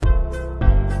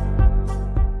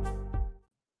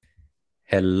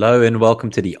Hello and welcome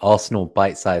to the Arsenal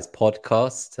Bite Size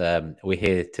Podcast. We're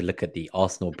here to look at the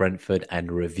Arsenal Brentford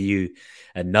and review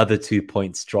another 2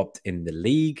 points dropped in the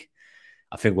league.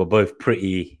 I think we're both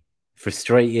pretty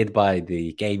frustrated by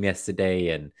the game yesterday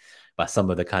and by some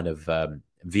of the kind of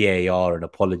VAR and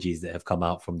apologies that have come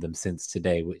out from them since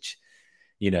today, which,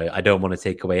 I don't want to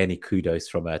take away any kudos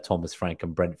from Thomas Frank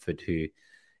and Brentford, who,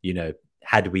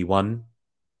 had we won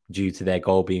due to their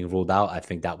goal being ruled out, I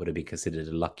think that would have been considered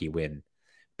a lucky win.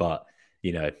 But,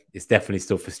 it's definitely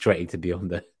still frustrating to be on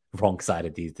the wrong side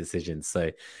of these decisions.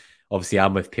 So, obviously,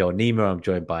 I'm with Pierre Nima. I'm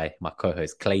joined by my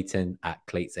co-host Clayton at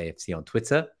ClaytesAFC on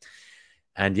Twitter.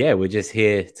 And yeah, we're just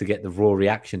here to get the raw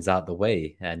reactions out the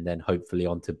way and then hopefully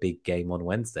on to big game on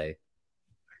Wednesday.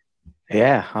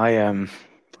 Yeah,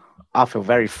 I feel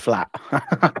very flat.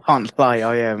 I can't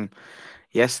lie.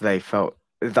 Yesterday I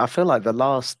feel like the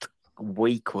last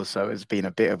week or so has been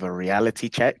a bit of a reality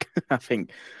check. I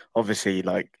think obviously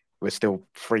we're still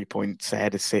 3 points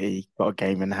ahead of City, got a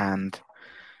game in hand.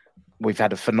 We've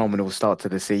had a phenomenal start to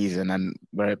the season and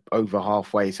we're over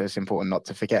halfway, so it's important not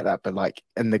to forget that. But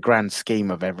in the grand scheme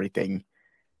of everything,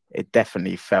 it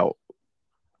definitely felt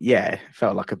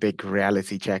like a big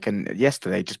reality check. And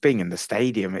yesterday, just being in the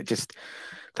stadium,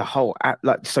 the whole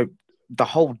the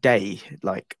whole day,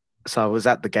 so I was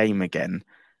at the game again,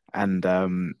 and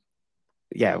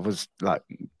it was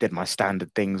did my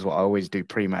standard things, what I always do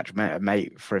pre-match. Met a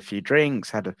mate for a few drinks,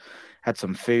 had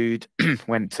some food,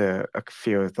 went to a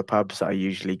few of the pubs that I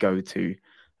usually go to,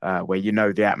 where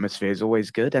the atmosphere is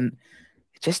always good, and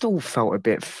it just all felt a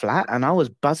bit flat. And I was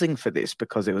buzzing for this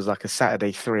because it was like a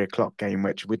Saturday 3 o'clock game,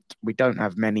 which we don't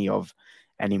have many of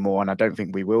anymore, and I don't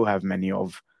think we will have many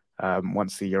of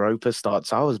once the Europa starts.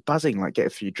 So I was buzzing, get a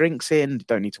few drinks in,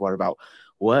 don't need to worry about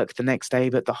work the next day.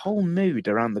 But the whole mood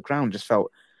around the ground just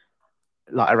felt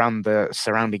around the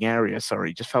surrounding area,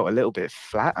 just felt a little bit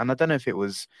flat. And I don't know if it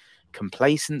was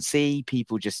complacency,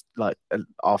 people just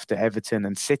after Everton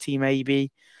and City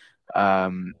maybe.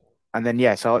 And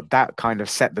then, so that kind of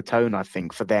set the tone, I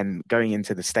think, for then going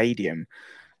into the stadium.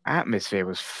 Atmosphere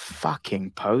was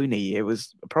fucking pony. It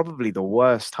was probably the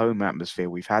worst home atmosphere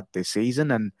we've had this season.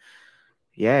 And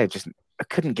just I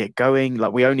couldn't get going.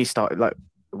 We only started,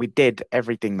 we did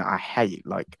everything that I hate.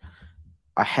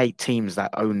 I hate teams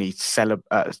that only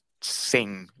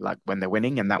sing when they're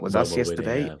winning, and that was When us we're winning,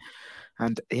 yesterday. yeah.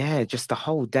 And just the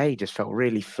whole day just felt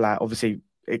really flat. Obviously,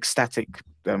 ecstatic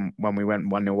when we went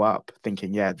 1-0 up,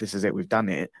 thinking, this is it, we've done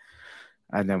it.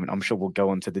 And then I'm sure we'll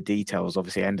go on to the details.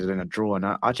 Obviously, it ended in a draw, and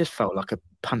I just felt like a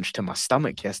punch to my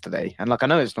stomach yesterday. And I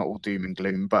know it's not all doom and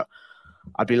gloom, but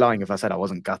I'd be lying if I said I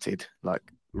wasn't gutted.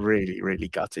 Really, really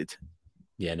gutted.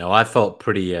 Yeah, no, I felt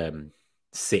pretty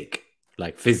sick,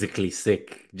 physically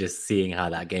sick, just seeing how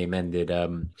that game ended. I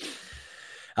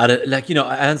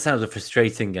understand it was a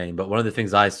frustrating game, but one of the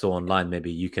things I saw online,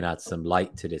 maybe you can add some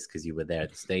light to this because you were there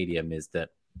at the stadium, is that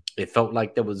it felt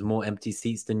like there was more empty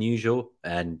seats than usual.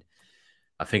 And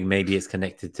I think maybe it's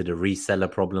connected to the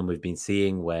reseller problem we've been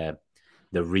seeing, where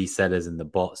the resellers and the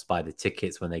bots buy the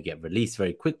tickets when they get released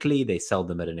very quickly. They sell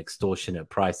them at an extortionate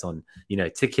price on,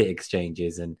 ticket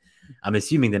exchanges. And I'm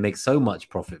assuming they make so much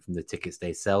profit from the tickets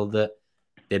they sell that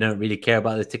they don't really care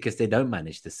about the tickets they don't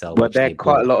manage to sell. Well, Which there they are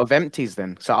quite a bought. lot of empties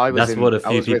then. So That's what a I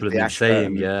few was with people have the been saying.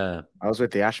 Ashburton. Yeah. I was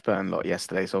with the Ashburton lot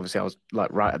yesterday. So obviously I was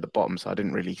right at the bottom. So I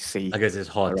didn't really see I guess it's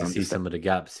hard to around see the step. some of the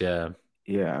gaps. Yeah.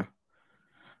 Yeah.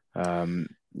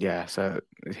 So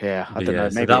I But don't yeah, know.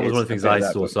 so Maybe that it was one is of the a things bit of I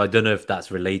that, saw. but So I don't know if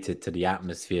that's related to the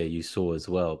atmosphere you saw as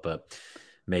well, but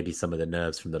maybe some of the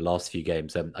nerves from the last few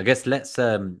games. I guess let's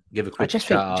give a I quick just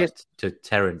think shout out to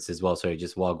Terence as well. Sorry,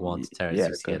 just Wagwan to Terence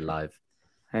who's go here for it. live.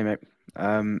 Hey mate.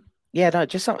 No,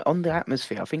 just on the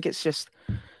atmosphere. I think it's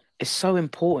so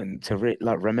important to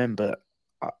remember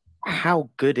how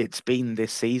good it's been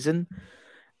this season,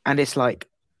 and it's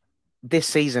this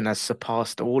season has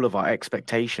surpassed all of our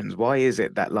expectations. Why is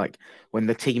it that when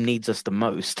the team needs us the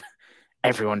most,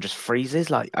 everyone just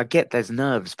freezes? I get there's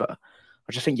nerves, but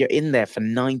I just think you're in there for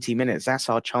 90 minutes. That's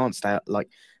our chance to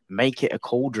make it a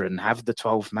cauldron, have the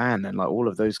 12th man, and all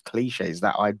of those cliches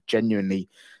that I genuinely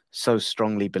so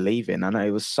strongly believe in. I know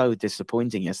it was so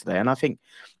disappointing yesterday, and I think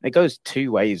it goes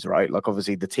two ways, right?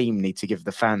 Obviously the team need to give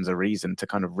the fans a reason to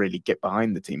kind of really get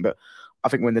behind the team, but I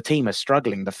think when the team are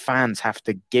struggling, the fans have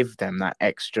to give them that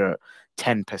extra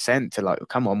 10% to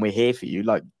come on, we're here for you,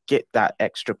 get that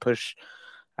extra push.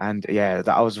 And that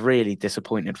I was really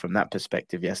disappointed from that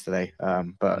perspective yesterday.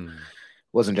 But it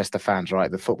wasn't just the fans, right?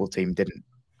 The football team didn't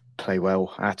play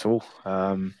well at all.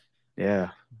 Yeah.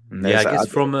 And Yeah, there's I guess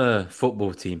from a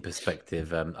football team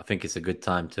perspective, I think it's a good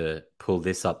time to pull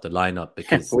this up the lineup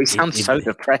because we sound so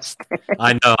depressed.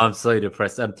 I know I'm so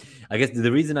depressed. I guess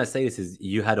the reason I say this is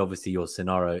you had obviously your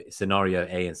scenario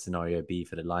A and scenario B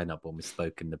for the lineup when we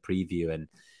spoke in the preview, and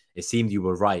it seemed you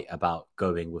were right about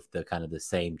going with the kind of the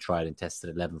same tried and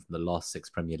tested 11 from the last 6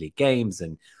 Premier League games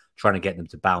and trying to get them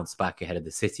to bounce back ahead of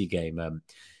the City game.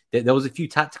 There was a few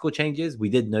tactical changes. We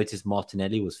did notice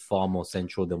Martinelli was far more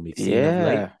central than we've seen of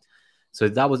late. Yeah. So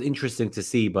that was interesting to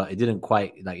see, but it didn't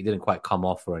quite come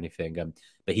off or anything.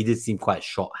 But he did seem quite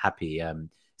shot happy.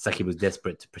 It's like he was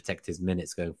desperate to protect his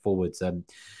minutes going forwards.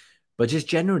 But just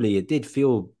generally, it did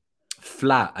feel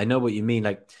flat. I know what you mean.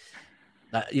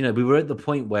 We were at the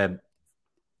point where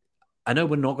I know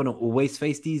we're not going to always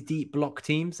face these deep block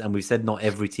teams, and we said not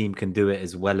every team can do it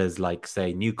as well as, like,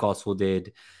 say, Newcastle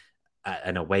did at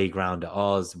an away ground at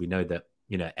ours. We know that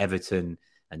Everton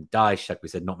and Dyche, like we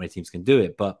said, not many teams can do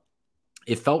it, but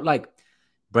it felt like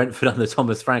Brentford under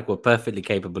Thomas Frank were perfectly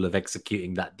capable of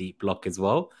executing that deep block as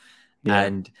well. Yeah.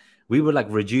 And we were like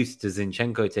reduced to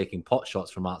Zinchenko taking pot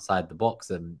shots from outside the box,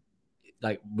 and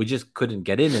like we just couldn't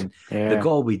get in. And the Yeah.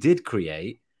 goal we did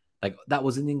create, like that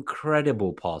was an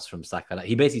incredible pass from Saka. Like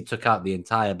he basically took out the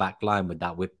entire back line with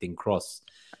that whipped in cross.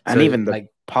 And So even the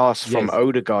like, pass from yes,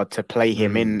 Odegaard to play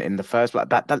him in the first, like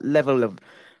that level of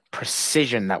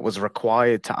precision that was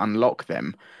required to unlock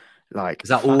them, like it's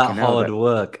like all that fucking hell, hard that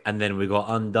work, and then we got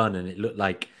undone, and it looked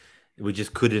like we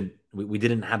just couldn't. We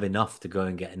didn't have enough to go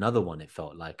and get another one. It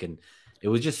felt like, and it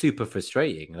was just super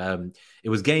frustrating. It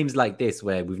was games like this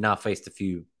where we've now faced a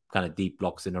few kind of deep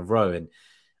blocks in a row, and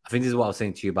I think this is what I was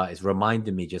saying to you about. It's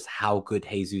reminding me just how good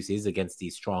Jesus is against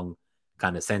these strong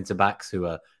kind of centre backs who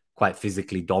are quite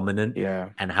physically dominant, yeah.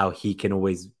 and how he can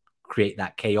always create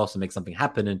that chaos and make something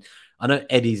happen. And I know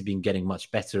Eddie's been getting much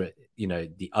better at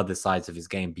the other sides of his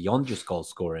game beyond just goal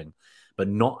scoring, but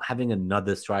not having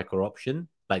another striker option,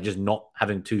 like just not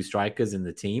having two strikers in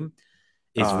the team,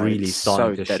 is Oh, really it's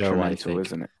starting so to show. I detrimental, think,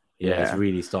 isn't it? yeah, it's Yeah.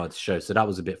 really starting to show. So that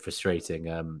was a bit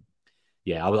frustrating.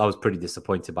 Yeah, I was pretty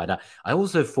disappointed by that. I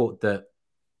also thought that,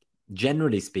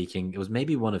 generally speaking, it was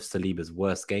maybe one of Saliba's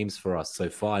worst games for us so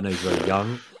far. I know he's very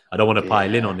young. I don't want to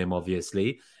pile in Yeah. on him,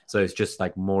 obviously. So it's just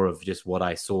like more of just what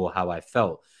I saw, how I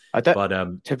felt. I don't,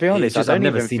 But to be it's honest, just I've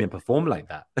never seen him perform like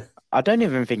that. I don't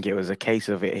even think it was a case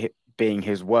of it being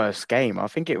his worst game. I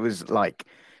think it was like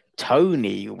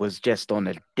Tony was just on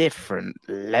a different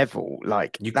level.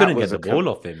 Like You that couldn't was get a the ball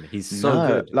off him. He's so no.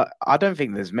 good. Like I don't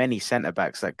think there's many centre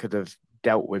backs that could have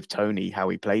dealt with Tony how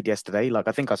he played yesterday. Like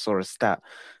I think I saw a stat.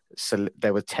 So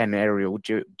there were 10 aerial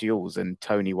duels and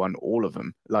Tony won all of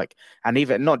them. Like, and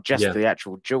even not just Yeah. the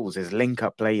actual duels, his link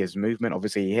up play, his movement.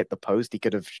 Obviously, he hit the post. He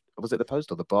could have, was it the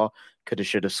post or the bar? Could have,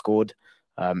 should have scored.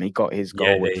 He got his Yeah,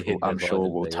 goal, they which hit the I'm bar, sure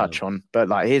didn't we'll they? Yeah. touch on. But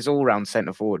like his all round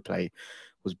centre forward play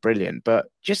was brilliant. But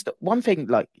just one thing,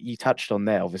 like you touched on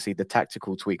there, obviously the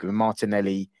tactical tweak with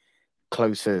Martinelli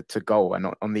closer to goal and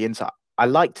on the inside. I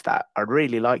liked that. I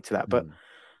really liked that. But Mm.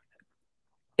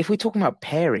 if we're talking about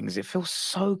pairings, it feels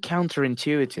so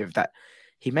counterintuitive that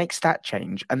he makes that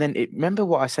change. And then remember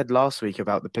what I said last week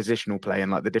about the positional play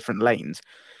and like the different lanes?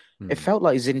 It Mm. felt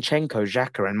like Zinchenko,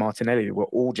 Xhaka, and Martinelli were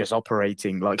all just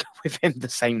operating like within the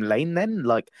same lane then.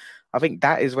 Like, I think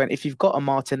that is when, if you've got a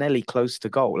Martinelli close to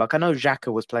goal, like I know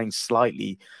Xhaka was playing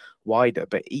slightly wider,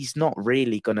 but he's not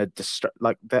really going to distract,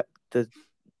 like the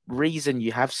reason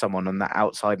you have someone on that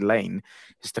outside lane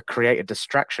is to create a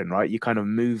distraction, right? You kind of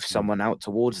move Mm. someone out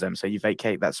towards them, so you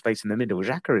vacate that space in the middle.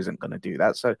 Xhaka isn't going to do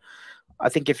that. So I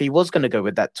think if he was going to go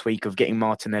with that tweak of getting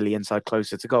Martinelli inside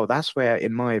closer to goal, that's where,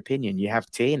 in my opinion, you have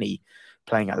Tierney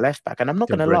playing at left back. And I'm not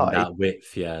To going to bring lie, that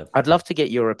width, yeah. I'd love to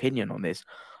get your opinion on this.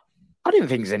 I didn't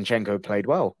think Zinchenko played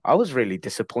well. I was really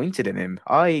disappointed in him.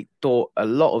 I thought a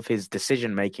lot of his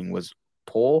decision making was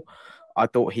poor. I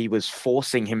thought he was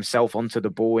forcing himself onto the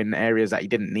ball in areas that he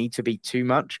didn't need to be too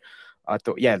much. I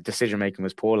thought, yeah, decision making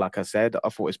was poor. Like I said, I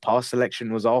thought his pass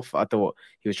selection was off. I thought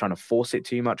he was trying to force it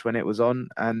too much when it was on.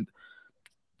 And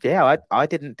yeah, I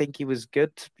didn't think he was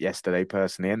good yesterday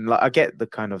personally. And like I get the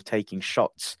kind of taking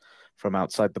shots from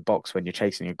outside the box when you're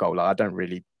chasing a goal. Like, I don't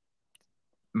really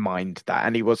mind that.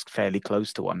 And he was fairly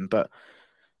close to one, but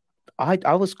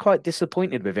I was quite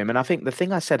disappointed with him. And I think the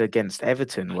thing I said against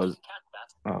Everton was,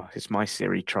 oh, it's my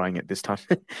Siri trying it this time.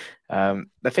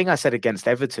 The thing I said against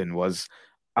Everton was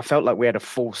I felt like we had a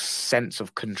false sense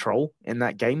of control in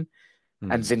that game.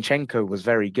 And Mm. Zinchenko was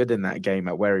very good in that game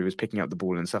at where he was picking up the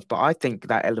ball and stuff. But I think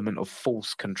that element of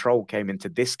false control came into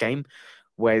this game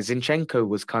where Zinchenko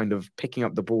was kind of picking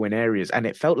up the ball in areas and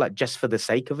it felt like just for the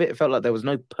sake of it, it felt like there was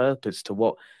no purpose to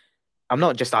what I'm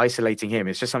not just isolating him.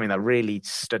 It's just something that really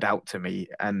stood out to me.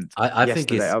 And I think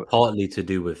yesterday, it's partly to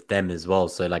do with them as well.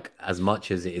 So, like, as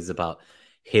much as it is about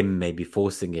him maybe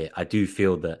forcing it, I do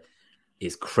feel that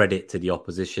it's credit to the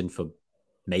opposition for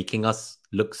making us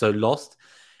look so lost.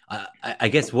 I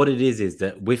guess what it is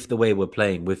that with the way we're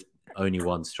playing, with only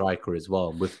one striker as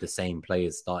well, and with the same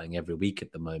players starting every week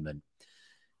at the moment,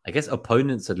 I guess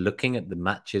opponents are looking at the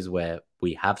matches where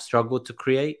we have struggled to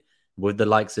create with the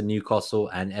likes of Newcastle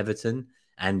and Everton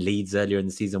and Leeds earlier in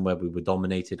the season where we were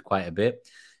dominated quite a bit.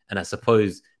 And I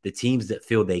suppose the teams that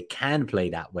feel they can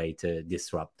play that way to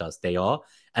disrupt us, they are.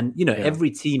 And, you know, yeah,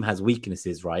 every team has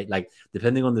weaknesses, right? Like,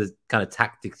 depending on the kind of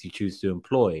tactics you choose to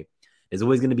employ, there's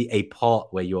always going to be a part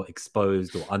where you're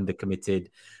exposed or undercommitted.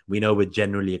 We know we're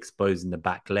generally exposed in the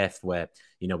back left where,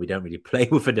 you know, we don't really play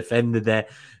with a defender there.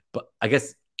 But I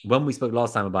guess when we spoke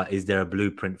last time about is there a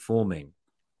blueprint forming,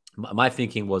 my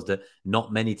thinking was that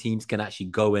not many teams can actually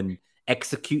go and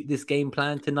execute this game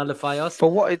plan to nullify us.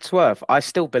 for what it's worth, I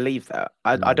still believe that.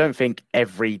 I Mm. don't think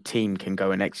every team can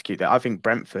go and execute that. I think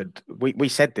Brentford, we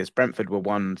said this, Brentford were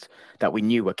ones that we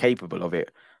knew were capable of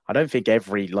it. I don't think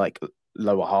every like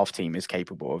lower half team is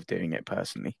capable of doing it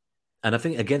personally. And I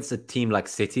think against a team like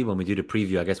City, when we do the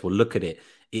preview, I guess we'll look at it.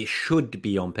 It should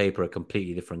be on paper a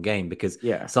completely different game because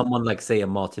Yeah, someone like, say, a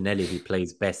Martinelli who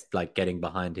plays best, like getting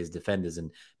behind his defenders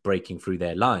and breaking through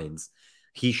their lines,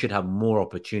 he should have more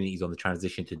opportunities on the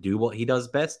transition to do what he does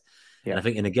best. And I yeah.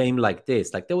 think in a game like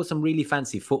this, like there was some really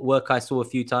fancy footwork I saw a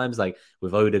few times, like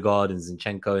with Odegaard and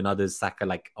Zinchenko and others, Saka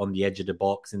like on the edge of the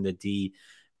box in the D.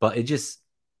 But it just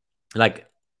like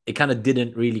it kind of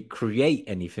didn't really create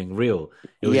anything real.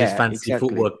 It was just Yeah, fancy exactly.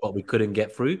 footwork, but we couldn't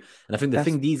get through. And I think the That's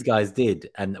thing these guys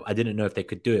did, and I didn't know if they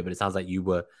could do it, but it sounds like you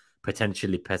were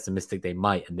potentially pessimistic they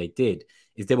might, and they did,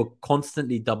 is they were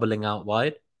constantly doubling out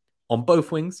wide on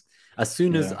both wings. As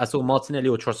soon as yeah, I saw Martinelli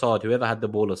or Trossard, whoever had the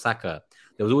ball or Saka,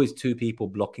 there was always two people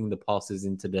blocking the passes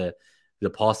into the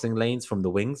passing lanes from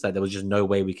the wings. Like there was just no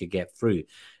way we could get through.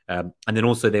 And then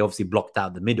also they obviously blocked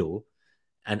out the middle.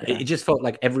 And yeah. it just felt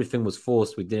like everything was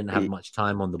forced. We didn't have It, much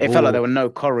time on the it felt like there ball were no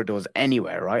corridors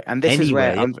anywhere, right? And this is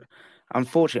anywhere. where Yeah.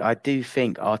 unfortunately, I do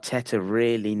think Arteta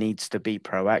really needs to be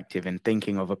proactive in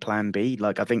thinking of a plan B.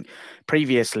 Like I think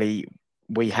previously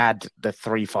we had the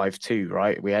 3-5-2,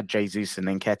 right? We had Jesus and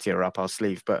Nketiah up our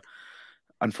sleeve, but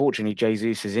unfortunately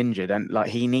Jesus is injured and like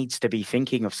he needs to be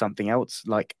thinking of something else.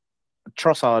 Like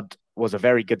Trossard was a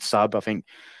very good sub. I think,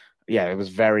 yeah, it was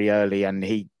very early and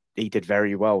he did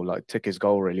very well, like took his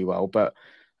goal really well. But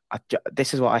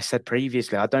this is what I said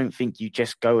previously. I don't think you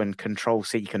just go and control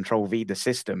C, control V the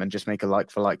system and just make a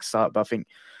like for like sub.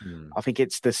 Hmm. I think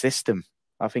it's the system.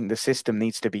 I think the system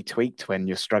needs to be tweaked when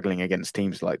you're struggling against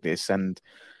teams like this. And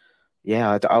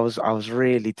yeah, I was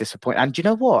really disappointed. And do you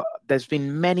know what? There's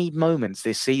been many moments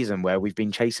this season where we've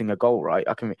been chasing a goal, right?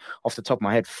 I can off the top of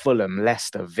my head, Fulham,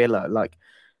 Leicester, Villa, like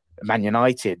Man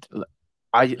United.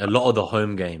 I A lot of the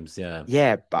home games. Yeah.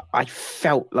 Yeah, but I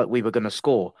felt like we were going to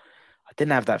score. I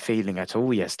didn't have that feeling at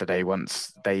all yesterday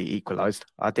once they equalised.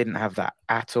 I didn't have that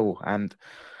at all. And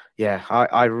yeah,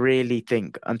 I really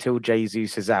think until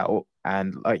Jesus is out,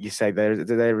 and like you say,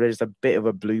 there is a bit of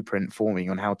a blueprint forming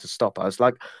on how to stop us.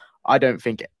 Like, I don't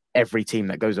think every team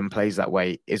that goes and plays that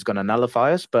way is going to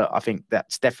nullify us, but I think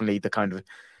that's definitely the kind of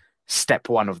step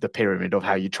one of the pyramid of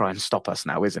how you try and stop us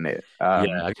now, isn't it?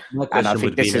 Yeah. I guess my And I question think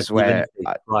would be this that is even where, if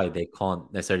they try, they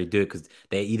can't necessarily do it because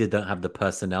they either don't have the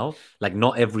personnel. Like,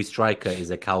 not every striker is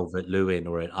a Calvert Lewin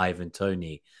or an Ivan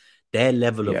Tony. Their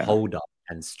level of yeah, hold up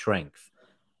and strength.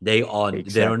 There are not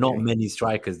exactly. many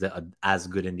strikers that are as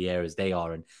good in the air as they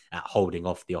are and at holding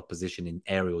off the opposition in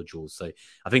aerial duels. So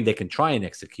I think they can try and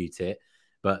execute it.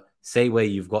 But say where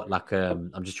you've got like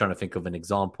I'm just trying to think of an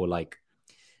example, like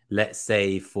let's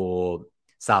say for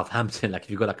Southampton, like if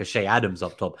you've got like a Shea Adams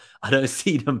up top, I don't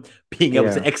see them being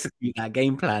able to Yeah. execute that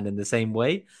game plan in the same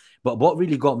way. But what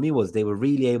really got me was they were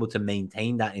really able to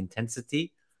maintain that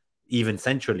intensity even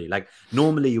centrally. Like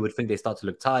normally you would think they start to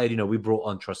look tired. You know, we brought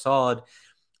on Trossard.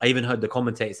 I even heard the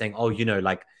commentator saying, "Oh, you know,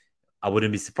 like I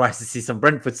wouldn't be surprised to see some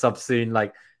Brentford subs soon.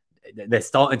 Like they're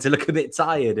starting to look a bit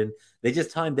tired, and they just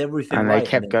timed everything And they right, and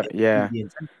kept then going, yeah. the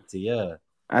intensity. Yeah,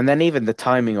 And then even the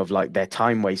timing of like their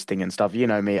time wasting and stuff, you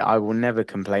know me, I will never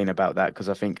complain about that because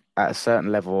I think at a certain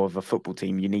level of a football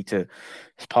team, you need to,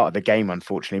 it's part of the game,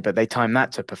 unfortunately, but they time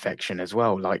that to perfection as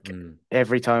well. Like mm.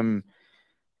 every time,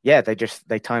 yeah,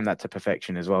 they time that to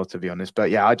perfection as well, to be honest.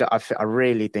 But yeah, I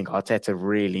really think Arteta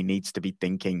really needs to be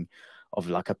thinking of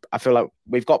like I feel like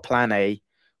we've got plan A,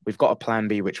 we've got a plan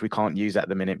B, which we can't use at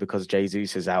the minute because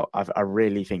Jesus is out. I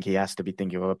really think he has to be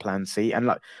thinking of a plan C. And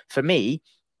like for me,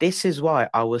 this is why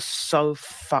I was so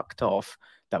fucked off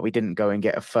that we didn't go and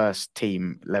get a first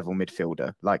team level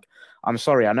midfielder. Like, I'm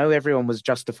sorry, I know everyone was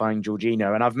justifying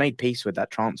Jorginho, and I've made peace with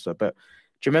that transfer, but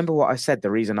do you remember what I said?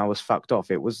 The reason I was fucked off,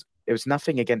 it was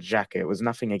nothing against Xhaka, it was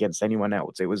nothing against anyone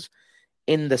else. It was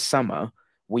in the summer,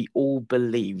 we all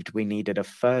believed we needed a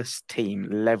first team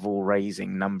level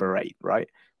raising number 8, right?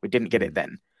 We didn't get it Mm.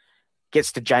 then.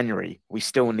 Gets to January, we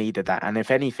still needed that. And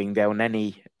if anything, Del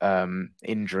Nenny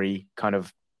injury kind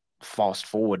of fast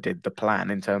forwarded the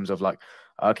plan in terms of like,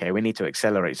 okay, we need to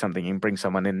accelerate something and bring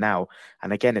someone in now.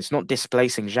 And again, it's not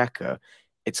displacing Xhaka.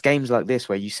 It's games like this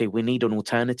where you see we need an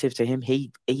alternative to him.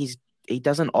 He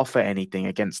doesn't offer anything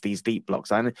against these deep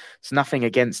blocks. And it's nothing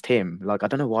against him. Like, I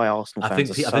don't know why Arsenal fans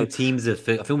are I so. think teams have.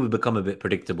 I think we've become a bit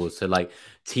predictable. So like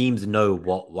teams know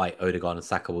what White, Odegaard, and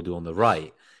Saka will do on the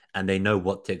right, and they know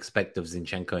what to expect of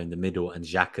Zinchenko in the middle and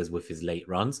Xhaka's with his late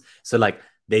runs. So like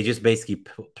they just basically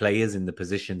put players in the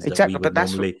positions that we Exactly, would but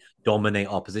that's normally dominate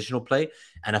our positional play.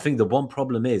 And I think the one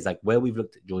problem is like where we've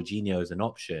looked at Jorginho as an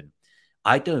option.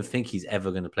 I don't think he's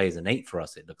ever going to play as an 8 for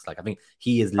us. It looks like. I think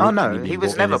he has oh literally no, he been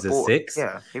was brought in never as a bought. 6,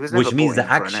 Yeah, he was never which means bought that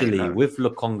in for an 8. actually No. with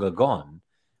Lokonga gone,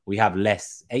 we have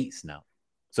less 8s now.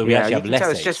 So we Yeah, actually you have can tell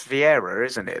less it's just eights. Vieira,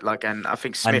 isn't it? Like, and I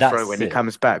think And Smith Rowe when that's he it.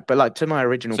 comes back. But like to my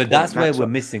original So point, that's and where that's we're what.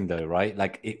 missing though, right?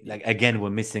 Like again, we're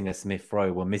missing a Smith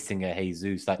Rowe, we're missing a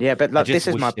Jesus. Like Yeah, but I like just this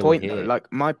is my wish they were point though. here.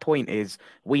 Like my point is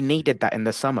we needed that in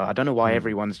the summer. I don't know why Mm,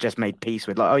 everyone's just made peace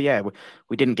with like, oh yeah,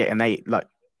 we didn't get an 8. Like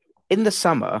in the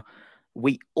summer,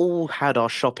 we all had our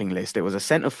shopping list. It was a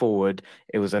centre forward,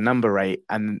 it was a number 8,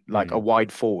 and like a mm.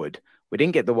 wide forward. We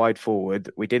didn't get the wide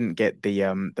forward. We didn't get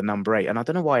the number 8, and I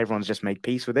don't know why everyone's just made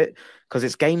peace with it because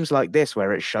it's games like this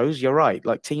where it shows you're right.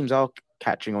 Like teams are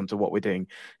catching on to what we're doing.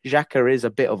 Xhaka is a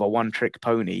bit of a one-trick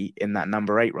pony in that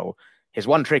number 8 role. His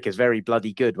one trick is very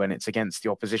bloody good when it's against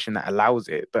the opposition that allows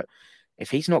it, but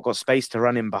if he's not got space to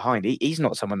run in behind, he's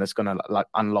not someone that's going to like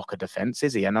unlock a defense,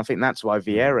 is he? And I think that's why Mm.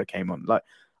 Vieira came on. Like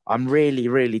I'm really,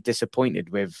 really disappointed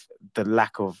with the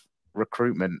lack of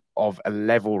recruitment of a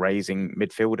level raising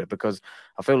midfielder because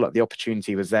I feel like the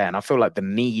opportunity was there and I feel like the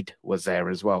need was there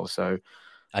as well. So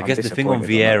I I'm guess the thing on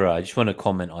disappointed on that. Vieira, I just want to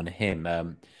comment on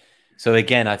him. So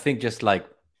again, I think just like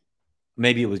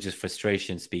maybe it was just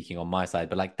frustration speaking on my side,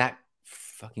 but like that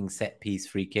fucking set piece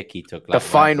free kick he took The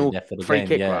like right at the final death of the free game.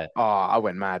 kick, right? Yeah. Oh, I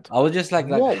went mad. I was just like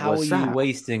What how are was you that?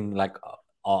 wasting like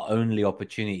our only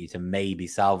opportunity to maybe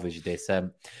salvage this?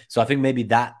 So I think maybe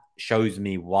that shows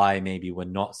me why maybe we're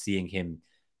not seeing him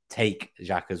take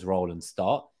Xhaka's role and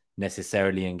start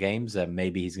necessarily in games.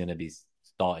 Maybe he's going to be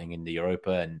starting in the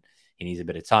Europa and he needs a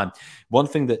bit of time. One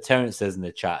thing that Terence says in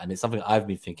the chat, and it's something I've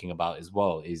been thinking about as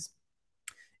well, is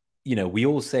we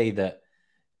all say that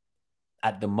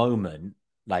at the moment,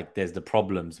 like there's the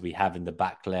problems we have in the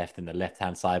back left and the left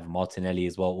hand side of Martinelli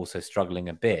as well, also struggling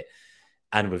a bit,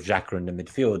 and with Xhaka in the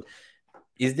midfield.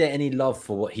 Is there any love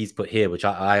for what he's put here, which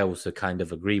I also kind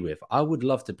of agree with? I would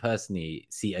love to personally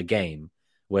see a game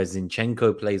where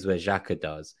Zinchenko plays where Xhaka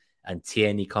does, and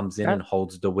Tierney comes in That and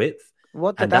holds the width,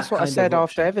 and That's that what I kind of said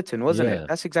after option. Everton, wasn't it? Yeah.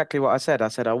 That's exactly what I said. I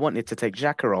said I wanted to take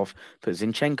Xhaka off, put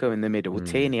Zinchenko in the middle, Mm.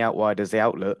 Tierney out wide as the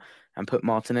outlet, and put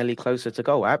Martinelli closer to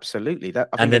goal. Absolutely. That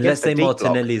I And think then against the deep block,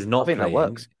 I think that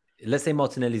works. Let's say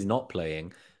Martinelli's not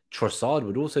playing, Trossard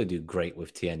would also do great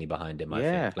with Tierney behind him, I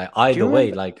Yeah. think. Like Do you either way,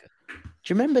 remember like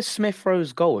do you remember Smith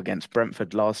Rowe's goal against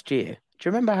Brentford last year? Do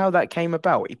you remember how that came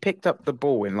about? He picked up the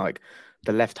ball in like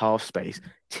the left half space.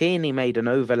 Tierney made an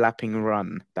overlapping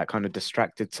run that kind of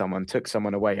distracted someone, took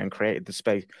someone away, and created the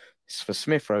space for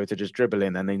Smith Rowe to just dribble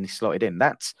in and then he slotted in.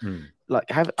 That's like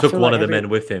have I took feel one like of the every men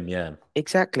with him, yeah.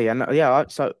 exactly and yeah.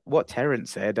 So what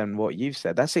Terence said and what you've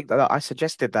said, that's it. I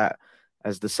suggested that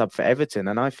as the sub for Everton,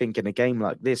 and I think in a game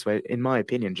like this, where in my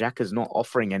opinion Xhaka's not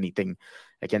offering anything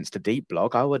against a deep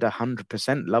block, I would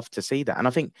 100% love to see that. And I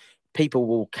think people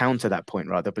will counter that point,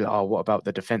 right? They'll be like, oh, what about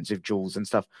the defensive duels and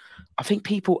stuff? I think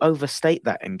people overstate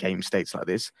that in game states like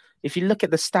this. If you look at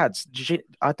the stats,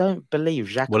 I don't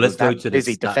believe Well, Xhaka let's was go that to the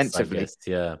busy stats, I defensively. guess.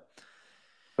 Yeah.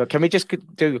 But can we just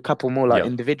do a couple more like Yeah.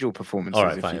 individual All performances,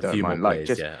 right, if fine. you A don't few more mind? Like players.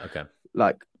 just Yeah. Okay.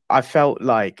 like I felt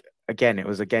like again it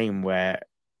was a game where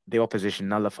the opposition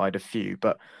nullified a few,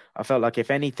 but I felt like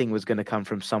if anything was going to come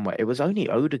from somewhere, it was only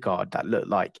Odegaard that looked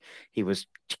like he was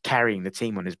carrying the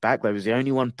team on his back. He was the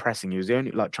only one pressing. He was the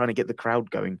only like trying to get the crowd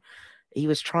going. He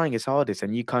was trying his hardest,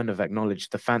 and you kind of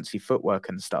acknowledged the fancy footwork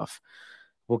and stuff.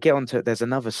 We'll get on to it. There's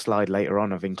another slide later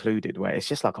on I've included where it's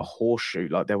just like a horseshoe.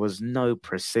 Like there was no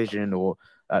precision or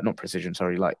not precision,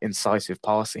 sorry, like incisive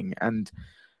passing. And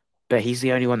but he's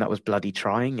the only one that was bloody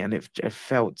trying, and it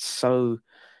felt so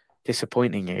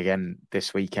disappointing again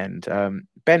this weekend.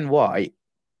 Ben White,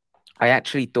 I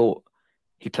actually thought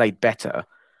he played better,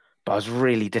 but I was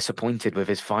really disappointed with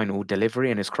his final delivery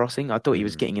and his crossing. I thought he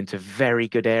was Mm. getting into very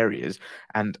good areas.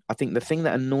 And I think the thing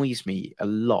that annoys me a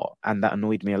lot, and that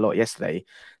annoyed me a lot yesterday,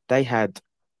 they had,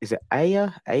 is it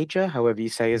Aja, however you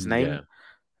say his name? Yeah.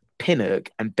 Pinnock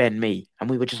and Ben Mee, and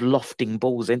we were just lofting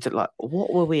balls into, like,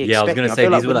 what were we Yeah, I was gonna expecting? I say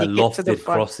feel like these were like lofted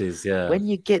crosses. Yeah. when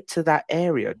you get to that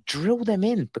area, drill them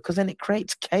in, because then it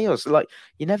creates chaos. Like,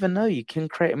 you never know, you can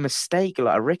create a mistake,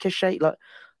 like a ricochet. Like,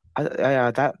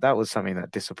 that was something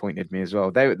that disappointed me as well.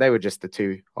 They were just the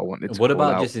two I wanted to What call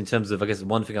about out. just in terms of, I guess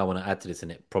one thing I want to add to this,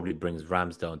 and it probably brings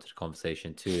Ramsdale into the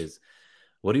conversation too, is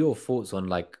what are your thoughts on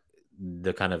like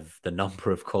the kind of the number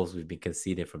of goals we've been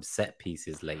conceding from set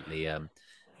pieces lately?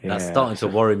 That's Yeah, starting to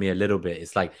worry me a little bit.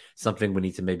 It's like something we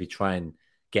need to maybe try and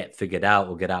get figured out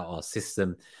or get out our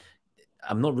system.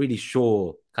 I'm not really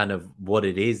sure kind of what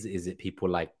it is. Is it people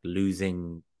like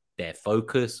losing their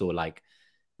focus or like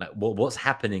what's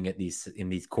happening at these in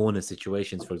these corner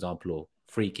situations, for example, or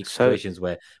free kick so situations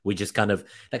where we just kind of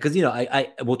like because I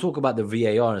we'll talk about the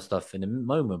VAR and stuff in a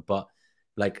moment, but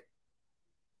like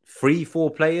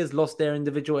 3-4 players lost their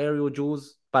individual aerial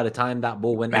duels by the time that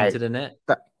ball went into mate, the net.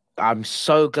 that I'm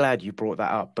so glad you brought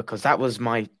that up, because that was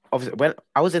my, obviously, when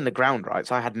I was in the ground, right?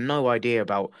 So I had no idea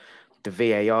about the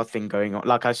VAR thing going on.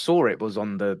 Like, I saw it was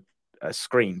on the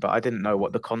screen, but I didn't know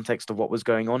what the context of what was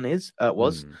going on was.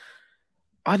 Hmm.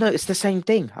 I noticed the same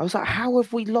thing. I was like, how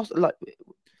have we lost? Like,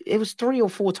 it was 3 or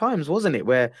 4 times, wasn't it?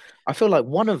 Where I feel like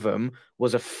one of them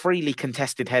was a freely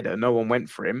contested header. No one went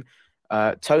for him.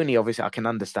 Tony, obviously, I can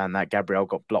understand that. Gabriel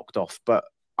got blocked off, but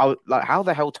like, how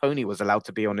the hell Tony was allowed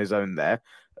to be on his own there,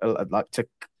 like, to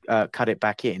cut it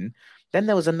back in. Then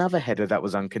there was another header that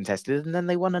was uncontested, and then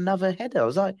they won another header. I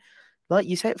was like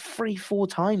you said, 3, 4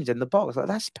 times in the box. Like,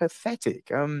 that's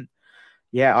pathetic.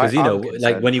 Yeah, Because I'm like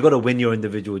concerned. when you got to win your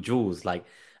individual duels, like,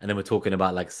 and then we're talking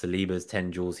about like Saliba's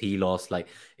 10 duels he lost. Like,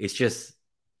 it's just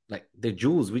like the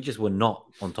duels, we just were not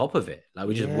on top of it. Like,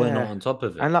 we just were not Yeah, on top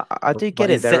of it. and like, I do But get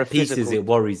in it. They're a set pieces, physical. it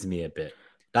worries me a bit.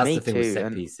 That's Me the thing with too,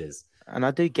 set pieces. and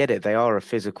I do get it. They are a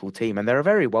physical team, and they're a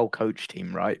very well coached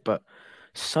team, right? But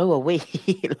so are we.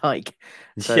 Like,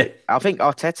 so Yeah. I think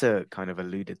Arteta kind of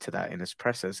alluded to that in his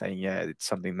presser, saying, yeah, it's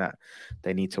something that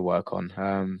they need to work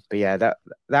on. But yeah,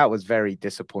 that was very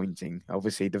disappointing.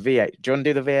 Obviously, the VA. Do you want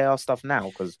to do the VAR stuff now?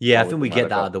 Because Yeah, I while we're think we talking about get the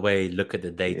that out goal, of the way, look at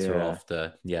the data yeah,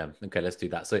 after. Yeah. Okay, let's do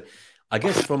that. So I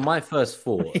guess from my first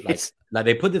thought, like it's like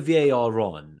they put the VAR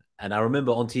on, and I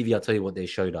remember on TV, I'll tell you what they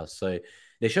showed us. So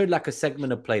they showed like a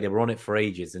segment of play, they were on it for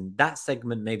ages, and that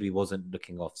segment maybe wasn't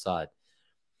looking offside.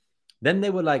 Then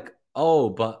they were like, oh,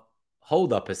 but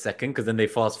hold up a second, because then they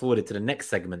fast forwarded to the next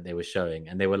segment they were showing,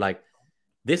 and they were like,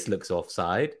 this looks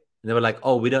offside. And they were like,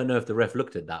 oh, we don't know if the ref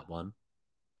looked at that one.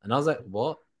 And I was like,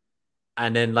 what?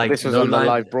 And then like this was no on the line,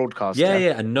 live broadcast, yeah, yeah,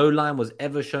 yeah, and no line was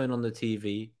ever shown on the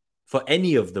TV for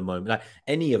any of the moment, like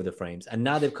any of the frames. And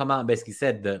now they've come out and basically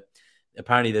said that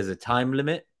apparently there's a time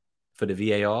limit for the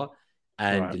VAR,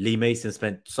 and right. Lee Mason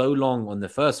spent so long on the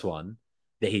first one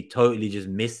that he totally just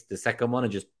missed the second one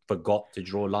and just forgot to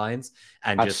draw lines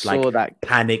and I just saw like that.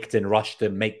 panicked and rushed to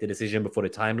make the decision before the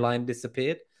timeline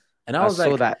disappeared. And I I was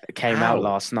saw like, that came out how?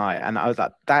 last night, and I was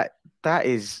like, that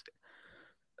is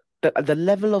the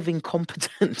level of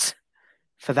incompetence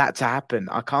for that to happen.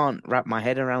 I can't wrap my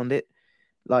head around it.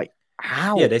 Like, Yeah,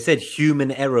 how? they said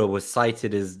human error was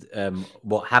cited as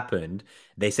what happened.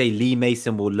 They say Lee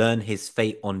Mason will learn his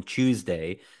fate on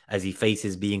Tuesday as he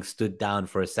faces being stood down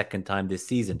for a second time this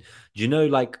season. Do you know,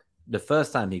 like, the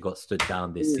first time he got stood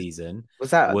down this season Was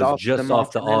that was after the just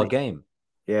after our Martinelli? game?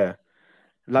 Yeah,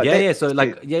 like Yeah, that. yeah. So,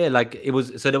 like, yeah, like it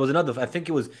was. So there was another. I think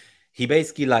it was. He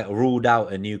basically like ruled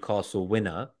out a Newcastle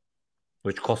winner,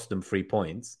 which cost them 3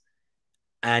 points,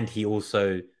 and he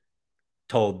also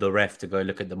told the ref to go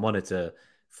look at the monitor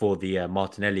for the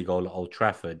Martinelli goal at Old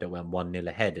Trafford that went 1-0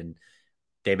 ahead. And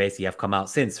they basically have come out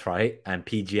since, right? And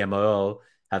PGMOL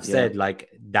have Yeah, said, like,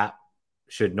 that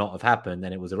should not have happened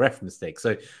and it was a ref mistake.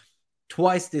 So,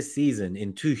 twice this season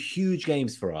in two huge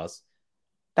games for us,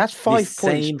 that's this 5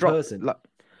 points same dropped. person. Like,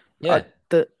 Yeah.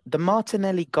 the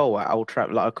Martinelli goal at Old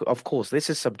Trafford. Like, of course, this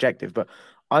is subjective, but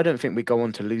I don't think we go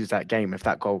on to lose that game if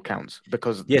that goal counts,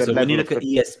 because Yeah, the so when you level of look at foot.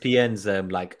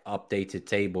 ESPN's like updated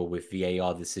table with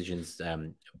VAR decisions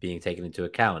being taken into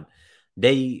account,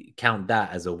 they count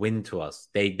that as a win to us.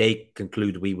 They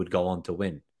conclude we would go on to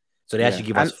win. So they Yeah, actually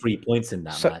give us and 3 points in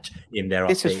that so match in their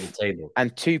this is updated table.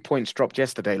 and 2 points dropped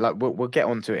yesterday. Like, we'll get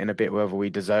onto it in a bit whether we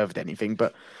deserved anything,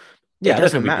 but it Yeah, I don't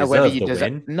doesn't think we matter whether deserve you the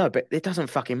deserve. win. No, but it doesn't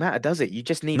fucking matter, does it? You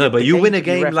just No, needed but the you game win a to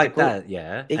be game refed like according. that,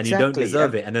 yeah, and you don't Exactly.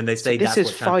 deserve it, and then they So say this that's is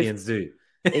what five. champions do.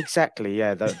 Exactly.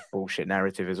 Yeah, that bullshit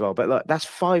narrative as well. But look, that's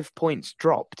 5 points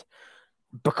dropped.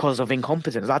 because of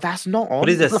incompetence. Like that's not But on.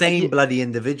 he's the same Like bloody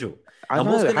individual. I And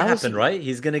what's know going to how is happen, he, right?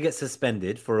 He's going to get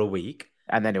suspended for a week.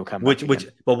 and then he'll come back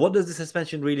again. But what does the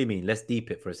suspension really mean? Let's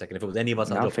deep it for a second. If it was any of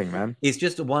us, our job, Nothing, man. it's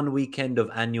just 1 weekend of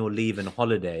annual leave and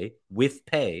holiday with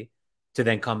pay to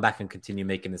then come back and continue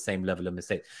making the same level of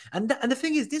mistakes. And the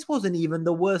thing is, this wasn't even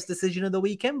the worst decision of the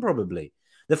weekend. Probably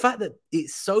the fact that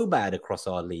it's so bad across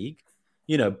our league.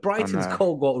 I Brighton's know.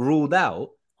 goal got ruled out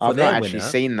for I've not their actually winner.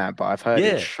 seen that, but I've heard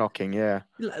it's Yeah, shocking. Yeah.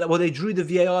 well, they drew the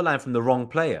VAR line from the wrong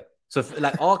player. So,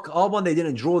 like our one, they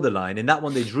didn't draw the line. In that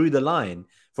one, they drew the line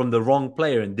from the wrong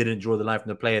player and didn't draw the line from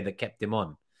the player that kept him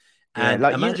on. Yeah, And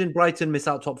like imagine Brighton miss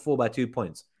out top four by 2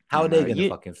 points. How I are they know going to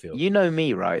fucking feel? you know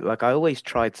me, right? Like I always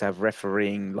try to have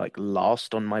refereeing like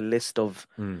last on my list of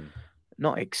Mm.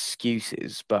 not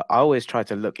excuses, but I always try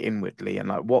to look inwardly and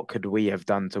like what could we have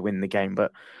done to win the game.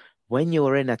 But when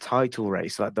you're in a title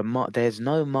race, like there's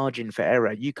no margin for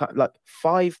error. You can't like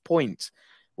 5 points.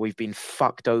 We've been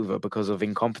fucked over because of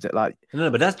incompetent. Like,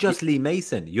 No, but that's y- just Lee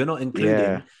Mason. You're not yeah,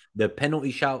 including the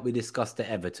penalty shout we discussed to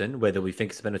Everton, whether we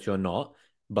think it's a penalty or not.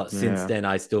 But since yeah, then,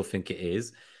 I still think it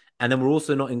is. And then we're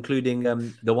also not including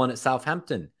the one at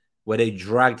Southampton, where they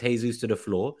dragged Jesus to the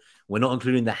floor. We're not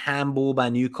including the handball by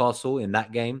Newcastle in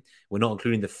that game. We're not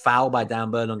including the foul by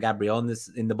Dan Burn on Gabriel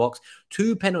in the box.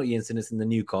 2 penalty incidents in the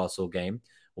Newcastle game,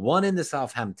 one in the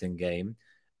Southampton game,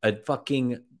 a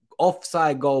fucking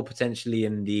offside goal potentially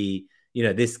in the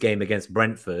this game against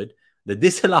Brentford, the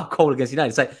disallowed goal against United.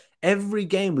 It's like every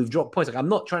game we've dropped points. Like I'm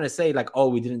not trying to say like, oh,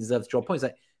 we didn't deserve to drop points.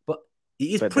 Like, but it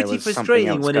is but there pretty was something frustrating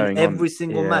else when in going on. every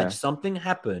single match Yeah, something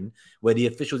happened where the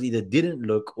officials either didn't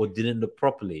look or didn't look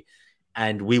properly.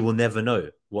 And we will never know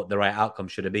what the right outcome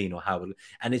should have been or how.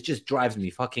 And it just drives me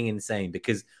fucking insane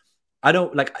because I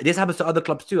don't like this happens to other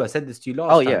clubs too. I said this to you oh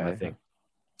last time, I yeah, think.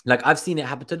 Like I've seen it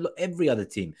happen to every other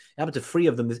team. It happened to three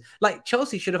of them. Like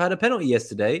Chelsea should have had a penalty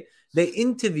yesterday. They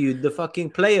interviewed the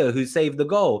fucking player who saved the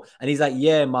goal, and he's like,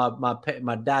 "Yeah,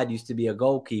 my dad used to be a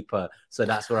goalkeeper, so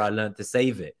that's where I learned to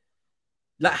save it."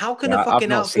 Like, how can a yeah. I've fucking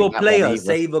not seen outfield that one player either.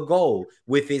 save a goal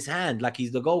with his hand like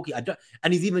he's the goalkeeper?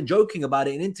 And he's even joking about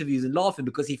it in interviews and laughing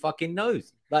because he fucking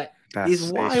knows. Like, it's That's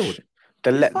it's wild. It's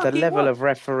the fucking level wild. of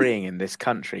refereeing in this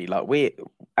country. Like we,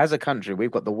 as a country,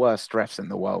 we've got the worst refs in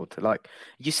the world. Like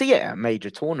you see it at major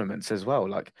tournaments as well.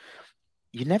 Like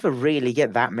you never really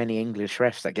get that many English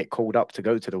refs that get called up to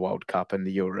go to the World Cup and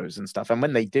the Euros and stuff. And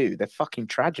when they do, they're fucking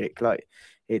tragic. Like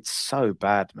it's so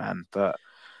bad, man. But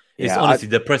It's yeah, I honestly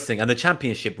depressing. And the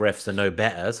championship refs are no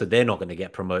better, so they're not going to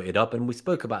get promoted up. And we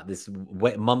spoke about this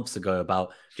months ago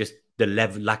about just the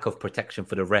lack of protection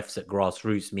for the refs at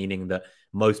grassroots, meaning that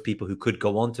most people who could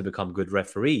go on to become good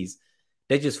referees,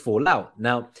 they just fall out.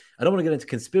 Now, I don't want to get into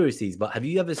conspiracies, but have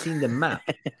you ever seen the map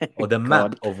or the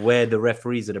map God, of where the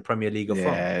referees of the Premier League are from?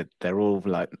 yeah, they're all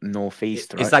like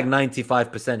northeast, It's right? like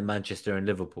 95% Manchester and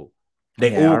Liverpool.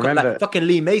 They Yeah, I all like remember fucking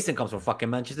Lee Mason comes from fucking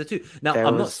Manchester too. Now, there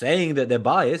I'm not was saying that they're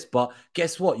biased, but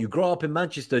guess what? You grow up in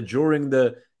Manchester during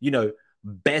the,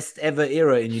 best ever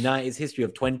era in United's history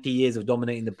of 20 years of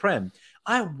dominating the Prem.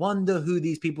 I wonder who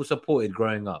these people supported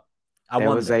growing up. I there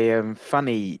was wonder. a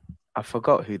funny, I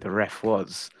forgot who the ref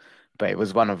was, but it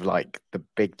was one of like the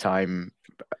big time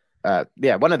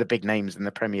yeah, one of the big names in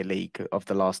the Premier League of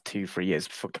the last 2, 3 years.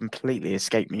 For completely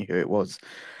escaped me who it was.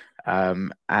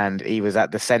 And he was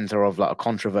at the center of like a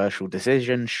controversial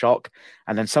decision, shock,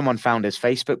 and then someone found his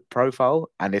Facebook profile,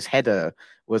 and his header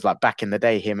was like back in the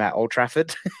day, him at Old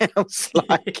Trafford. I was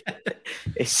like,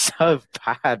 it's so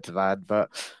bad, man. But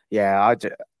yeah, do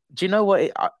you know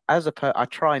what? I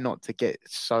try not to get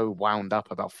so wound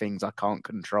up about things I can't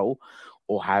control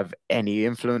or have any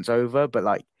influence over, but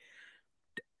like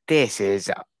this is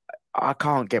I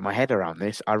can't get my head around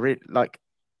this. I really like,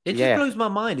 It just yeah. blows my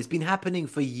mind. It's been happening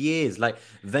for years. Like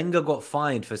Wenger got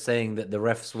fined for saying that the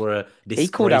refs were a He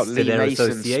called out disgrace to Lee their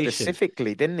Mason association.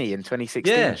 specifically, didn't he, in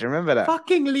 2016? Yeah. Do you remember that?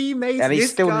 Fucking Lee And Mason. he's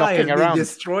This still guy has knocking been around.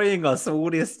 destroying us all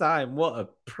this time. What a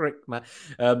prick, man.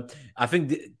 I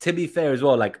think, to be fair as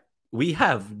well, like we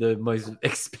have the most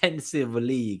expensive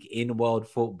league in world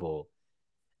football,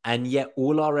 and yet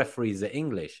all our referees are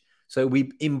English. So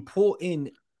we import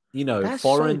in, That's so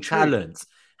foreign true. talents.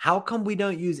 How come we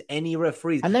don't use any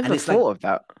referees? I And never it's like, thought of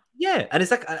that. yeah, and it's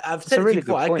like I've That's said a it to you really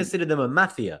before. good I point. consider them a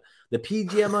mafia. The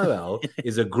PGMOL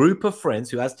is a group of friends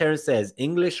who, as Terence says,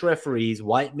 English referees,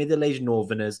 white middle-aged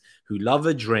Northerners who love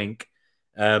a drink,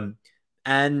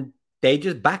 and they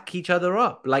just back each other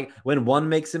up. Like when one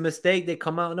makes a mistake, they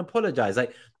come out and apologize.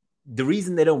 Like the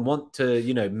reason they don't want to,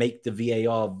 make the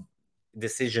VAR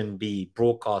decision be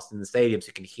broadcast in the stadium so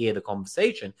you can hear the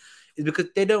conversation is because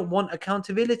they don't want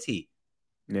accountability.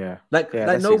 Yeah. Like, Yeah, like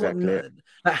that's no one, exactly it.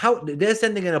 like how they're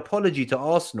sending an apology to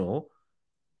Arsenal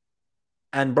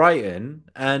and Brighton,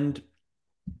 and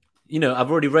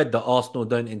I've already read that Arsenal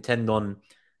don't intend on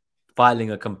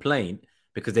filing a complaint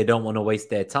because they don't want to waste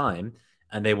their time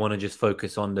and they want to just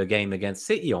focus on the game against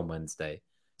City on Wednesday.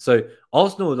 So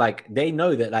Arsenal, like, they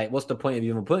know that, like, what's the point of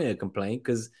even putting a complaint?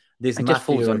 Because this It just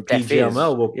falls mafia on of deaf ears.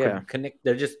 PGML will Yeah. connect.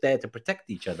 They're just there to protect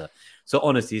each other. So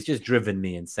honestly, it's just driven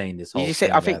me insane, this You whole just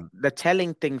say, I thing. think the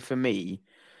telling thing for me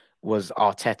was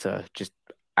Arteta just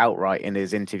outright in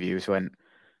his interviews when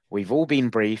we've all been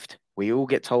briefed, we all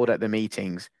get told at the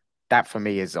meetings. That for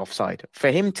me is offside. For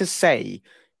him to say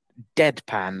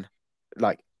deadpan,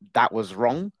 like that was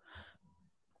wrong,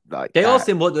 like They asked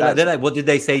that. him what That's they're like. What did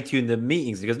they say to you in the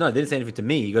meetings? He goes, no, they didn't say anything to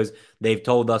me. He goes, they've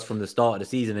told us from the start of the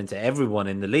season and to everyone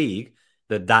in the league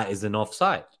that is an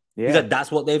offside. He's yeah, like,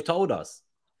 that's what they've told us.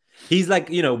 He's like,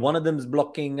 one of them's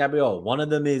blocking Gabriel. One of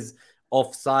them is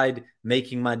offside,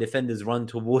 making my defenders run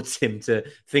towards him to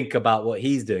think about what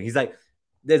he's doing. He's like,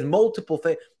 there's multiple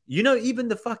things. Even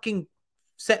the fucking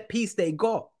set piece they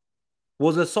got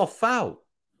was a soft foul.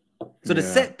 So the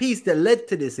yeah. set piece that led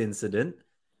to this incident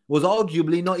was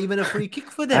arguably not even a free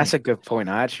kick for That's them. a good point.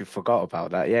 I actually forgot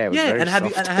about that. Yeah, it was Yeah, very and have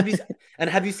you soft.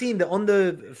 have you seen that on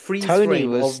the freeze Tony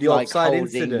frame of was the like offside holding.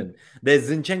 incident? There's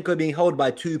Zinchenko being held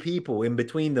by two people in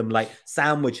between them, like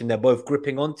sandwich, and they're both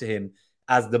gripping onto him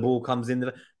as the ball comes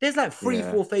in. There's like three,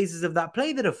 Yeah, four phases of that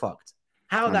play that are fucked.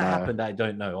 How I that know. happened, I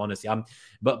don't know, honestly.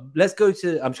 But let's go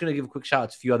to. I'm just gonna give a quick shout out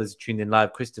to a few others who tuned in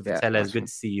live. Christopher Yeah, Tellez, nice good one.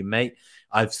 to see you, mate.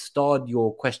 I've starred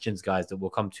your questions, guys, that we'll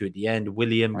come to at the end.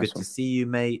 William, Nice good to one. see you,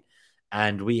 mate.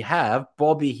 And we have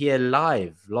Bobby here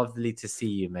live. Lovely to see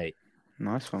you, mate.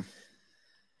 Nice one.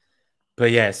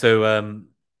 But yeah, so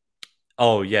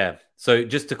oh yeah. So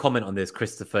just to comment on this,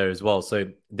 Christopher, as well.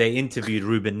 So they interviewed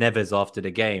Ruben Neves after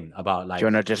the game about Do you like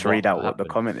want to just what read out what the happened.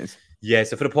 comment is? Yeah,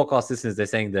 so for the podcast listeners, they're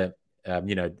saying that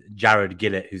Jared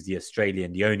Gillett, who's the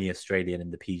only Australian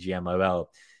in the PGMOL,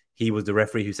 he was the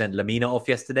referee who sent Lamina off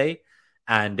yesterday.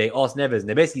 And they asked Neves, and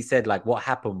they basically said, like, what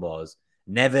happened was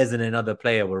Neves and another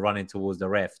player were running towards the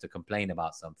ref to complain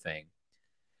about something.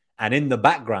 And in the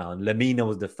background, Lamina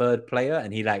was the third player,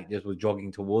 and he like just was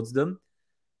jogging towards them.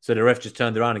 So the ref just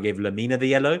turned around and gave Lamina the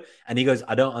yellow. And he goes,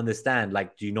 I don't understand.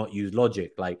 Like, do you not use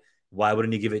logic? Like, why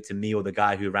wouldn't you give it to me or the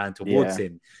guy who ran towards Yeah,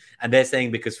 him? And they're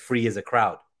saying because 3 is a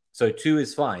crowd. So 2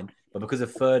 is fine. But because a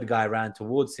third guy ran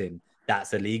towards him,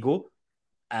 that's illegal.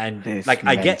 And it's like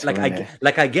mental, isn't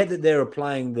it? I get that they're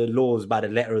applying the laws by the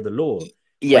letter of the law, but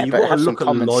Yeah, you but got to have some look at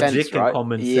common sense, logic and right?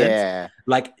 common sense. Yeah.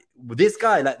 Like this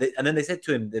guy, like, and then they said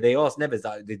to him, they asked Neves,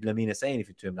 like, did Lamina say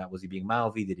anything to him? Like, was he being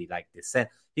mouthy? Did he like dissent?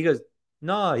 He goes,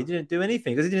 no, he didn't do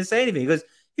anything because he didn't say anything. He goes,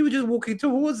 he was just walking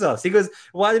towards us. He goes,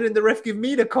 why didn't the ref give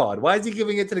me the card? Why is he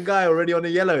giving it to the guy already on a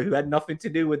yellow who had nothing to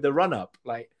do with the run up?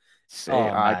 Like, See,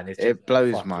 oh man, it's just it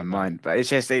blows my fucking hell. mind, but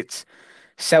it's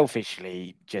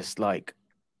selfishly just like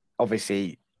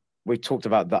obviously we talked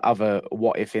about the other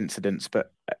what if incidents,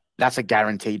 but that's a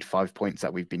guaranteed 5 points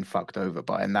that we've been fucked over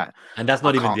by, and that And that's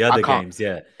not even the I other can't games.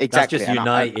 Yeah, that's exactly, just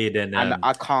United and and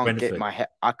I can't get Brentford. my head.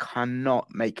 I cannot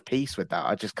make peace with that.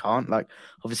 I just can't. Like,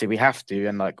 obviously we have to,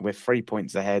 and like we're 3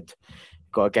 points ahead,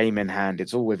 got a game in hand.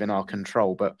 It's all within our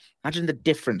control. But imagine the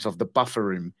difference of the buffer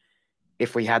room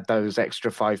if we had those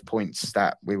extra 5 points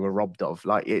that we were robbed of.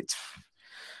 Like it's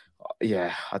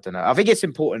yeah, I don't know. I think it's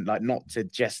important like not to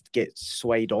just get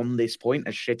swayed on this point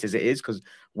as shit as it is because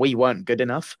we weren't good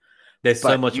enough. There's so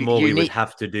But much more you we would need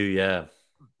have to do. Yeah.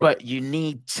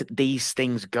 these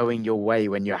things going your way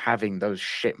when you're having those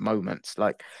shit moments.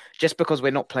 Like just because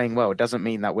we're not playing well doesn't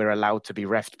mean that we're allowed to be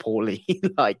refed poorly.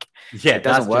 Like Yeah, it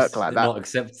doesn't that's work just like that. not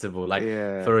acceptable. Like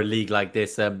Yeah. for a league like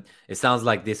this, it sounds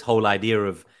like this whole idea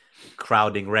of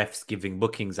crowding refs, giving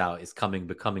bookings out is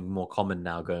becoming more common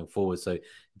now going forward. So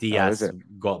Oh, is Diaz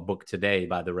it? got booked today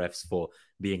by the refs for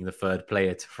being the third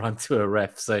player to run to a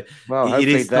ref. So Well, it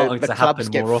hopefully is starting the to clubs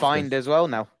happen get more often. fined as well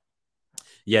now.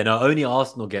 Yeah, no, only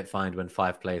Arsenal get fined when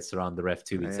 5 players surround the ref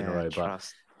 2 weeks in a Yeah, row. But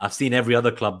trust. I've seen every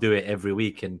other club do it every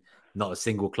week, and not a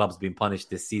single club's been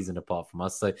punished this season apart from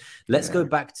us. So let's go Yeah.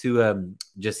 back to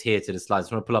just here to the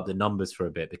slides. I want to pull up the numbers for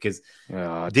a bit because Do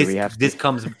we have to? this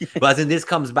comes, but as in this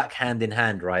comes back hand in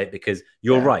hand, right? Because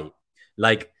you're Yeah. right.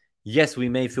 Like, yes, we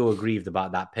may feel aggrieved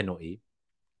about that penalty,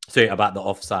 sorry, about the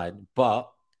offside, but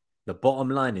the bottom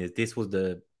line is this was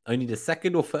only the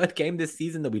second or third game this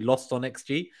season that we lost on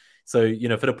XG. So,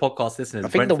 for the podcast listeners, I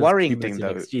think the Brentford's worrying thing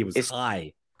cumulative though XG was is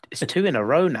high. it's two in a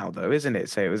row now though, isn't it?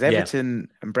 So it was Yeah. Everton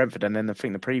and Brentford, and then I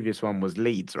think the previous one was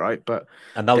Leeds, right? But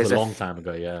And that was there's a long time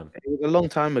ago. Yeah. it was a long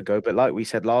time ago, but like we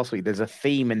said last week, there's a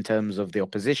theme in terms of the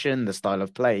opposition, the style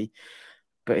of play.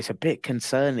 but it's a bit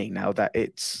concerning now that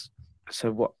it's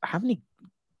so what? How many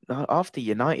after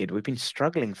United we've been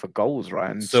struggling for goals, right,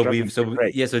 and struggling to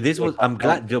create. Yeah, so this Clear was, cut I'm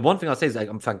glad. The chances. one thing I'll say is like,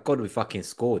 I'm thank God we fucking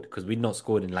scored because we'd not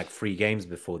scored in like 3 games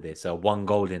before this. So 1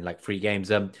 goal in like 3 games.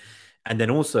 And then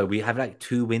also we have like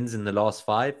 2 wins in the last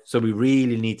 5. So we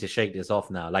really need to shake this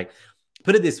off now. Like,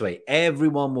 put it this way,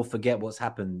 everyone will forget what's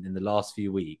happened in the last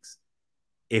few weeks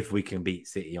if we can beat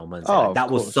City on Wednesday. Oh, Like of that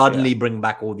will course, yeah. suddenly bring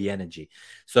back all the energy.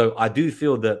 So I do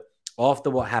feel that after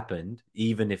what happened,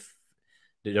 even if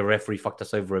the referee fucked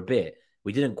us over a bit,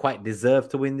 we didn't quite deserve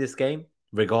to win this game,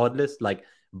 regardless. Like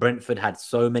Brentford had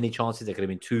so many chances. They could have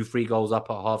been 2-3 goals up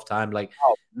at halftime. Like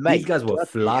Oh, these mate, guys were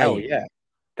bloody hell, flying.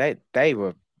 yeah. They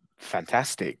were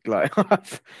fantastic. Like,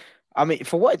 I mean,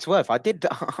 for what it's worth, I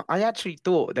actually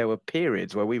thought there were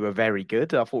periods where we were very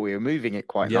good. I thought we were moving it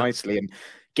quite Yeah. nicely and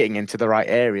getting into the right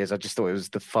areas. I just thought it was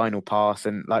the final pass,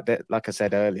 and like I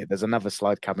said earlier, there's another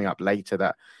slide coming up later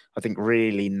that I think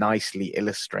really nicely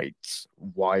illustrates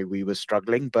why we were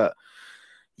struggling. But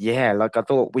yeah, like I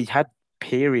thought we had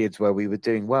periods where we were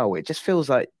doing well. It just feels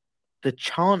like the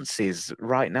chances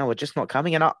right now are just not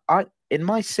coming. And I in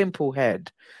my simple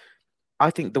head, I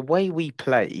think the way we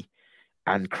play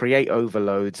and create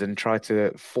overloads and try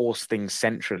to force things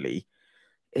centrally,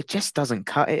 it just doesn't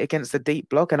cut it against the deep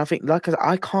block. And I think, like,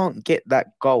 I can't get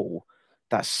that goal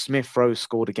that Smith Rowe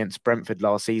scored against Brentford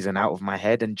last season out of my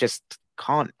head, and just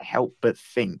can't help but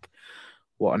think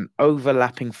what an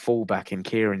overlapping fullback in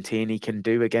Kieran Tierney can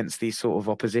do against these sort of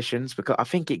oppositions, because I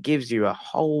think it gives you a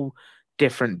whole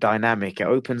different dynamic. It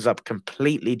opens up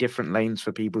completely different lanes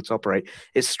for people to operate.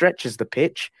 It stretches the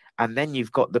pitch, and then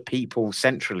you've got the people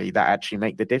centrally that actually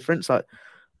make the difference. I,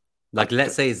 Like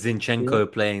let's say yeah,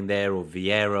 Zinchenko playing there, or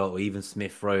Vieira, or even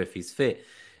Smith Rowe if he's fit.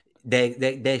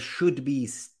 There should be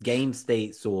game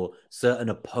states or certain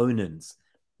opponents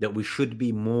that we should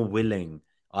be more willing,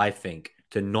 I think,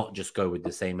 to not just go with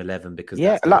the same 11 because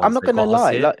yeah. that's the Like, I'm ones not that gonna got us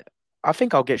lie. here. Like, I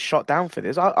think I'll get shot down for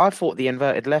this. I thought the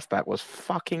inverted left back was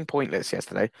fucking pointless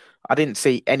yesterday. I didn't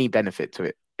see any benefit to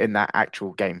it in that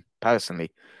actual game,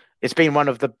 personally. It's been one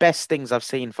of the best things I've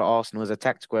seen for Arsenal as a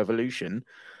tactical evolution,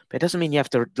 but it doesn't mean you have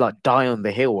to like die on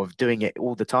the hill of doing it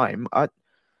all the time. I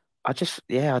just,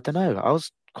 yeah, I don't know. I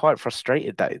was quite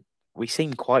frustrated that we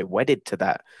seem quite wedded to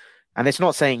that. And it's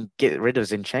not saying get rid of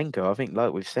Zinchenko. I think,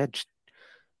 like we've said,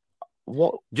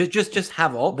 what, Just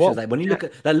have options. what, Like when you look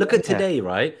at like look at yeah, today,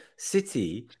 right?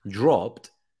 City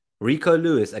dropped Rico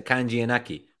Lewis, Akanji, and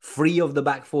Aki. 3 of the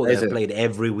back 4 that is have it? played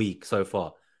every week so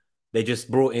far. They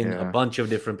just brought in a Yeah. bunch of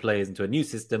different players into a new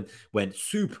system, went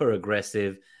super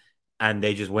aggressive, and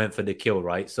they just went for the kill,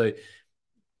 right? So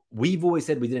we've always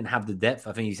said we didn't have the depth.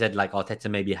 I think you said like Arteta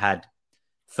maybe had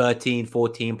 13,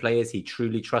 14 players he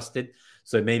truly trusted.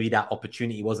 So maybe that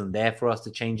opportunity wasn't there for us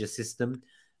to change the system.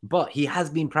 But he has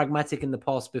been pragmatic in the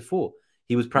past before.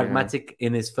 He was Yeah. pragmatic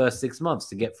in his first 6 months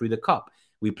to get through the cup.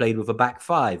 We played with a back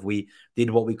 5. We did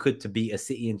what we could to beat a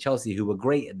City and Chelsea who were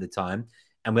great at the time.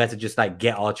 And we had to just like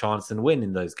get our chance and win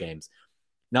in those games.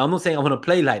 Now, I'm not saying I want to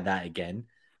play like that again,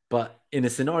 but in a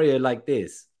scenario like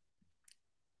this,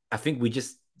 I think we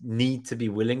just need to be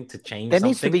willing to change There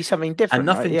needs to something. be something And different,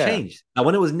 right? nothing Yeah. changed. Like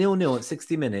when it was 0-0 at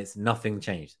 60 minutes, nothing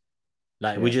changed.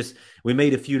 Like Yeah. we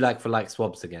made a few like for like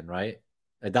swaps again, right?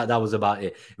 That was about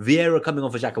it. Vieira coming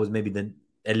off of Xhaka was maybe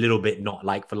a little bit not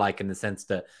like for like in the sense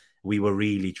that we were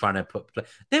really trying to put play.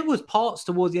 There was parts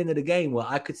towards the end of the game where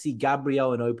I could see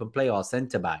Gabriel and open play our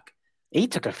centre back He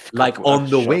took a like couple a on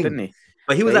the shot, didn't wing. he?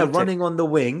 But he was Yeah, he like took. running on the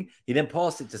wing. He then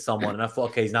passed it to someone, and I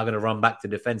thought, okay, he's now going to run back to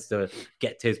defense to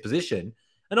get to his position.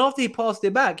 And after he passed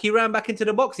it back, he ran back into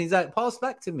the box. And he's like, pass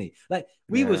back to me. Like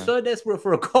we were Yeah. so desperate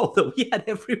for a goal that we had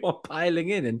everyone piling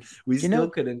in, and we Do you still know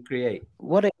couldn't create.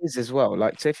 what it is as well?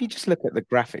 Like, so if you just look at the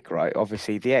graphic, right?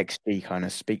 Obviously, the XG kind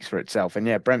of speaks for itself. And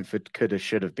yeah, Brentford could have,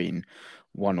 should have been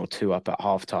 1 or 2 up at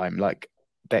halftime. Like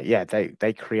that, yeah,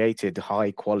 they created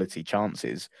high quality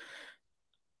chances.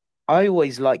 I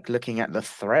always like looking at the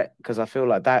threat because I feel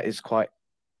like that is quite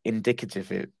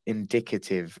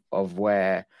indicative of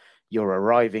where you're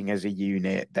arriving as a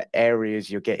unit, the areas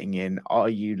you're getting in. Are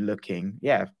you looking,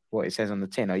 yeah, what it says on the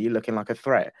tin, are you looking like a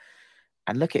threat?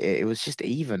 And look at it, it was just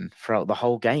even throughout the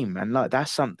whole game. And like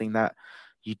that's something that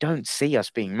you don't see us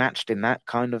being matched in that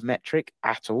kind of metric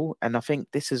at all. And I think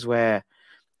this is where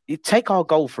you take our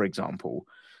goal, for example,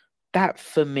 that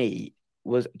for me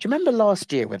was, do you remember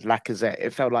last year with Lacazette?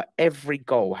 It felt like every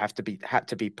goal had to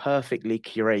be perfectly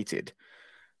curated.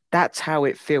 That's how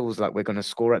it feels like we're going to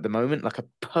score at the moment, like a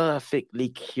perfectly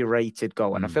curated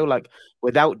goal. And I feel Mm. like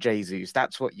without Jesus,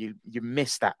 that's what you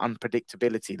miss, that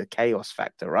unpredictability, the chaos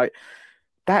factor, right?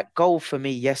 that goal for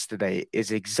me yesterday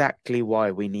is exactly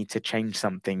why we need to change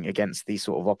something against these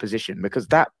sort of opposition, because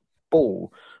that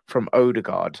ball from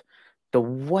Odegaard, the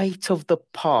weight of the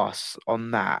pass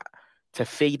on that to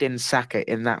feed in Saka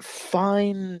in that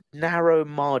fine, narrow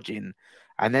margin,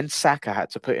 and then Saka had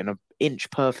to put in an inch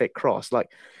perfect cross. Like,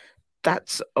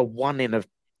 that's a 1 in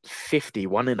 50,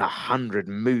 1 in 100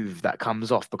 move that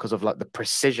comes off because of like the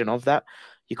precision of that.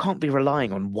 You can't be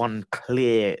relying on one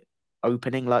clear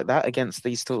opening like that against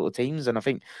these sort of teams. And I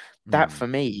think that Hmm. for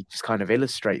me just kind of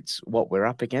illustrates what we're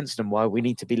up against and why we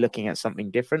need to be looking at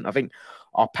something different. I think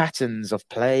our patterns of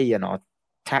play and our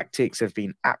tactics have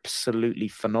been absolutely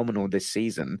phenomenal this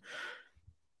season.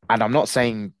 And I'm not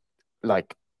saying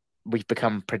like we've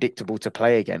become predictable to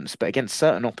play against, but against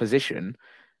certain opposition,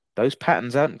 those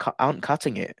patterns aren't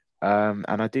cutting it. And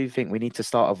I do think we need to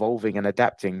start evolving and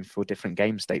adapting for different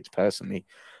game states. Personally,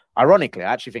 ironically,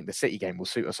 I actually think the City game will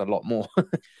suit us a lot more.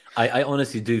 I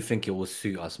honestly do think it will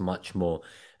suit us much more.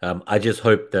 I just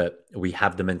hope that we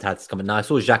have the mentality to come. Now, I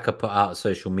saw Xhaka put out a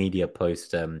social media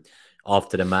post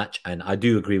after the match, and I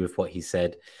do agree with what he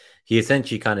said. He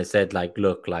essentially kind of said, like,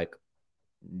 look, like,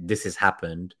 this has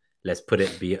happened. Let's put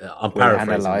it be. I'm We'll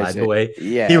paraphrasing, by analyze the it. way.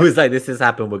 He Yeah. was like, "This has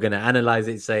happened. We're gonna analyze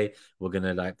it. Say we're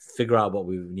gonna like figure out what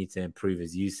we need to improve."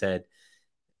 As you said,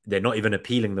 they're not even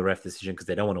appealing the ref decision because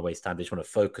they don't want to waste time. They just want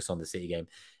to focus on the City game.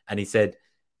 And he said,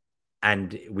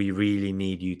 "And we really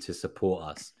need you to support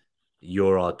us.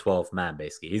 You're our 12th man."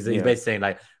 Basically, he's Yeah. basically saying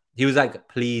like he was like,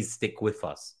 "Please stick with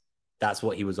us." That's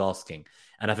what he was asking,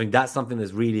 and I think that's something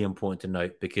that's really important to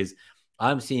note because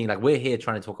I'm seeing like we're here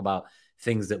trying to talk about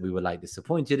things that we were like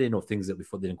disappointed in or things that we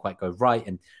thought didn't quite go right,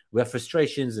 and we have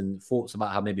frustrations and thoughts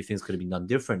about how maybe things could have been done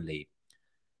differently.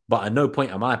 But at no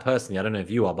point am I personally, I don't know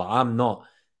if you are, but I'm not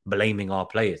blaming our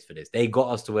players for this. They got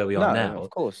us to where we are No, of now,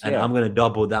 course. and Yeah. I'm going to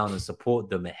double down and support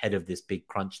them ahead of this big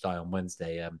crunch tie on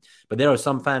Wednesday. But there are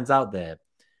some fans out there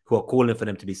who are calling for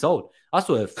them to be sold. I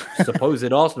saw a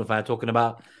supposed Arsenal fan talking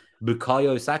about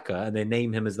Bukayo Saka, and they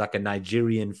name him as like a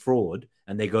Nigerian fraud,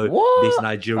 and they go, "This What? I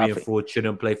Nigerian think fraud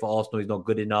shouldn't play for Arsenal. He's not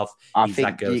good enough. I He's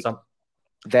like think a you some."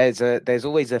 there's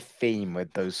always a theme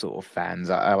with those sort of fans.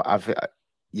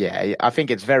 Yeah, I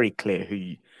think it's very clear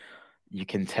who you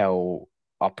can tell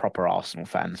are proper Arsenal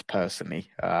fans personally.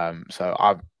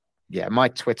 So yeah, my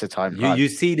Twitter time, You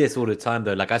see this all the time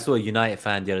though. Like I saw a United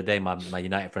fan the other day. My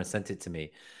United friend sent it to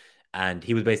me, and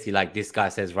he was basically like, "This guy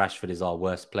says Rashford is our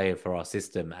worst player for our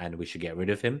system, and we should get rid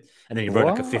of him." And then he wrote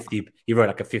like a what? 50. He wrote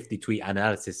like a 50 tweet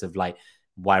analysis of like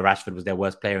why Rashford was their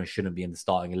worst player and shouldn't be in the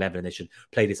starting 11. They should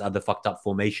play this other fucked up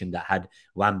formation that had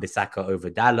Wan-Bissaka over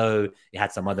Dallo. It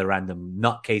had some other random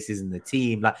nutcases in the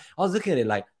team. Like I was looking at it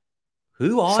like,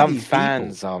 who are Some these people?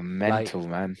 fans are Like mental,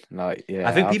 man. Like, I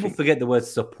yeah, think I people think, forget the word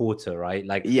supporter, right?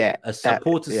 Like yeah, a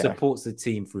supporter yeah. supports the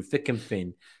team through thick and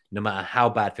thin, no matter how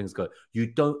bad things go. You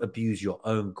don't abuse your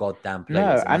own goddamn No,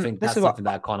 players. And I and think this that's is what something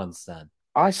that I can't understand.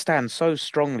 I stand so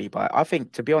strongly by. I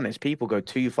think, to be honest, people go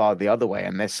too far the other way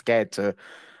and they're scared to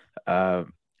uh,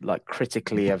 like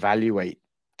critically evaluate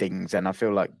things, and I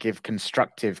feel like give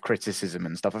constructive criticism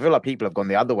and stuff. I feel like people have gone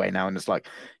the other way now, and it's like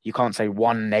you can't say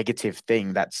one negative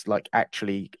thing that's like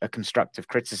actually a constructive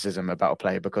criticism about a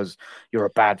player because you're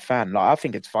a bad fan. Like I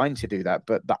think it's fine to do that,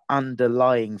 but the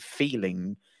underlying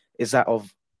feeling is that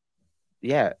of,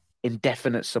 yeah,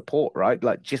 indefinite support, right?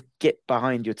 Like just get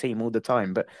behind your team all the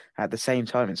time, but at the same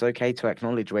time, it's okay to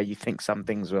acknowledge where you think some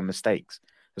things were mistakes,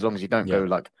 as long as you don't go Yeah.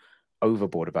 like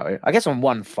overboard about it. I guess on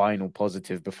one final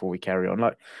positive before we carry on,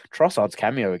 like Trossard's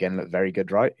cameo again looked very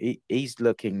good, right? He's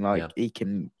looking like Yeah. he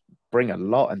can bring a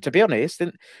lot, and to be honest,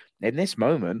 in this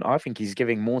moment, I think he's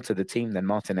giving more to the team than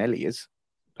Martinelli is,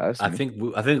 personally.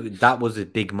 I think that was a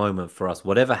big moment for us.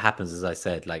 Whatever happens, as I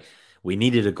said, like we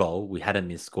needed a goal. We hadn't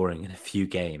been scoring in a few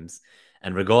games,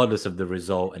 and regardless of the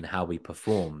result and how we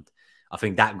performed, I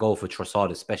think that goal for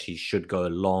Trossard especially should go a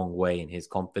long way in his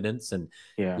confidence and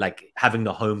Yeah. like having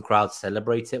the home crowd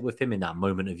celebrate it with him in that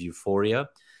moment of euphoria.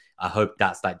 I hope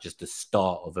that's like just the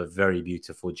start of a very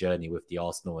beautiful journey with the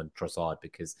Arsenal and Trossard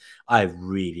because I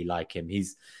really like him.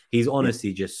 He's Yeah.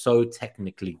 honestly just so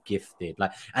technically gifted.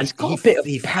 Like, He's and got a bit of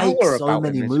he fakes power so about him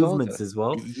many as well, though. movements as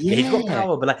well. Yeah, he's got Yeah,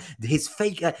 power, but like his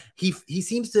fake, he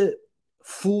seems to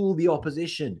fool the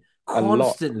opposition a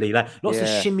lot. constantly. Like lots of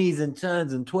Yeah. shimmies and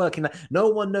turns and twerking. Like no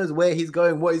one knows where he's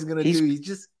going, what he's gonna He's do. He's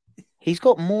just he's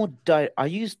got more I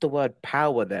used the word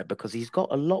power there because he's got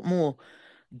a lot more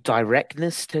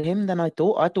directness to him than I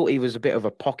thought. I thought he was a bit of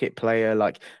a pocket player,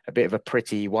 like a bit of a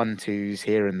pretty 1-2s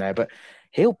here and there, but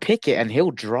he'll pick it and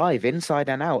he'll drive inside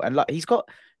and out. And like he's got,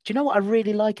 do you know what I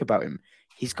really like about him?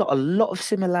 he's got a lot of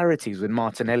similarities with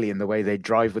Martinelli in the way they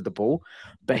drive with the ball,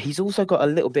 but he's also got a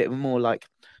little bit more like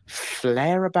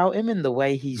flair about him in the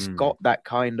way he's got that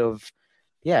kind of,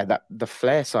 yeah, that the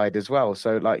flair side as well.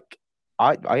 So like,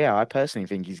 I personally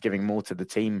think he's giving more to the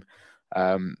team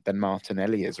than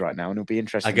Martinelli is right now, and it'll be I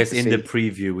interesting guess to in the see.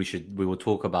 preview we will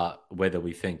talk about whether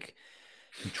we think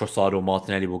Trossard or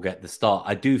Martinelli will get the start.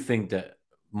 I do think that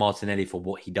Martinelli, for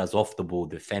what he does off the ball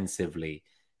defensively,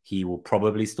 he will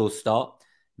probably still start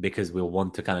because we'll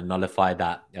want to kind of nullify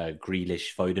that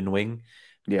Grealish Foden wing.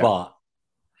 Yeah. But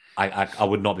I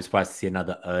would not be surprised to see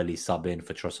another early sub in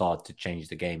for Trossard to change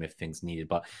the game if things needed.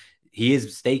 But he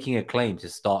is staking a claim to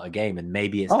start a game, and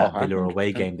maybe it's Oh, that Villa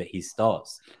away 100%. game that he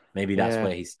starts. Maybe that's Yeah.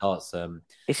 where he starts.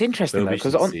 It's But interesting it'll though, be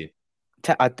because interesting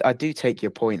to on see. I do take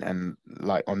your point and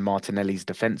like on Martinelli's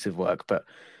defensive work, but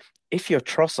if you're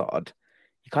Trossard,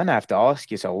 you kind of have to ask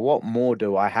yourself, what more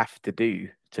do I have to do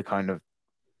to kind of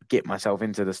get myself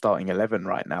into the starting 11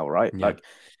 right now, right? Yeah. Like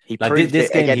he Like proved this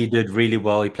it game, again. he did really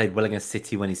well. He played well against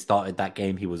City when he started that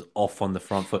game. He was off on the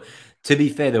front foot. To be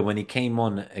fair, though, when he came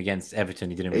on against Everton,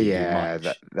 he didn't really do Yeah,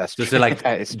 much. that's So true. like,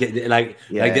 That is, yeah, swings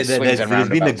and there's been the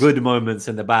roundabouts. good moments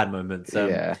and the bad moments.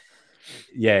 Yeah.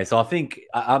 Yeah. So I think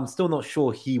I'm still not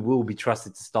sure he will be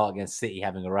trusted to start against City,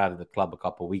 having arrived at the club a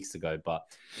couple of weeks ago. But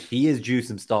he is due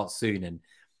some starts soon, and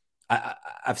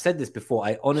I've said this before.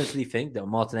 I honestly think that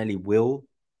Martinelli will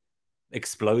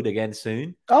explode again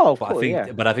soon. Oh, of course,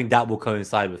 yeah. But I think that will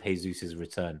coincide with Jesus's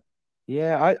return.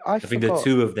 Yeah, I I think the forgot.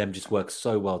 two of them just work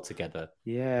so well together.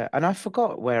 Yeah, and I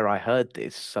forgot where I heard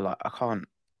this, so like I can't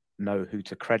know who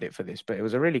to credit for this, but it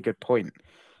was a really good point.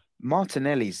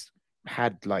 Martinelli's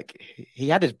had like he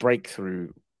had his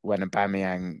breakthrough when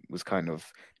Aubameyang was kind of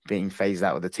being phased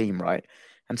out of the team, right?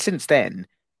 And since then,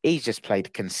 he's just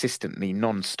played consistently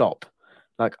non-stop.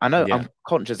 Like I know Yeah, I'm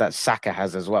conscious that Saka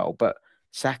has as well, but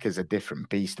Saka's a different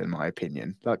beast in my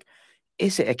opinion. Like,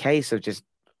 is it a case of just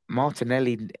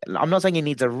Martinelli? I'm not saying he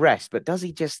needs a rest, but does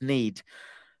he just need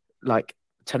like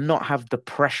to not have the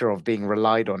pressure of being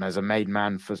relied on as a main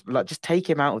man for like just take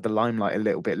him out of the limelight a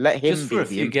little bit. Let just him for be a the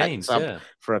few impact games. sub Yeah,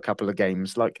 for a couple of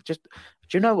games. Like just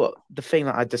do you know what the thing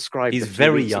that I described a he's few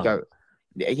very weeks young. ago?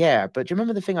 Yeah, but do you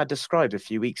remember the thing I described a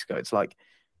few weeks ago? It's like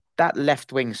that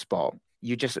left wing spot,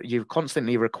 you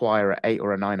constantly require an 8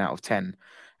 or a 9 out of 10.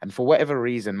 And for whatever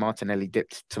reason, Martinelli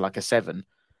dipped to like a 7.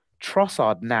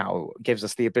 Trossard now gives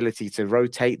us the ability to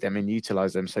rotate them and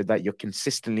utilize them so that you're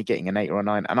consistently getting an 8 or a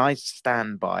 9. And I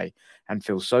stand by and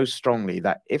feel so strongly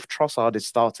that if Trossard is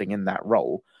starting in that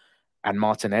role and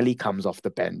Martinelli comes off the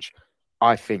bench,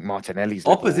 I think Martinelli's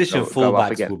level will Opposition go up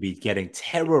fullbacks again. will be getting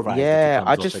terrorized if he Yeah,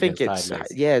 I comes off just think against it's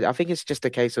sideways. yeah, I think it's just a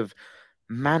case of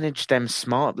manage them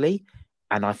smartly,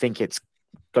 and I think it's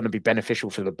going to be beneficial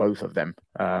for the both of them.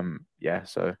 Yeah,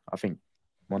 so I think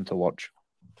one to watch.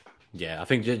 Yeah, I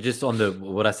think just on the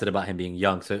what I said about him being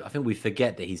young. So I think we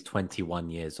forget that he's 21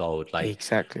 years old. Like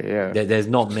Exactly. Yeah. there's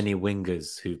not many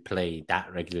wingers who play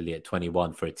that regularly at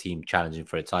 21 for a team challenging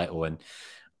for a title. And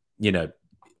you know,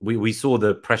 we saw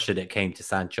the pressure that came to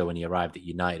Sancho when he arrived at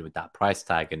United with that price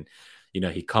tag, and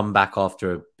he come back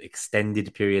after an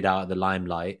extended period out of the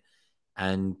limelight,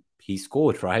 and he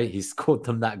scored. Right, he scored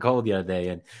them that goal the other day,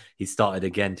 and he started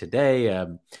again today.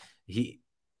 He.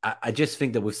 I just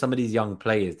think that with some of these young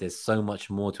players, there's so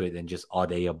much more to it than just are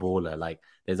they a baller. Like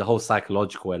there's a whole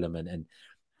psychological element, and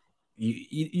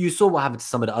you saw what happened to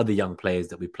some of the other young players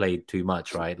that we played too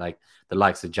much, right? Like the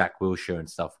likes of Jack Wilshere and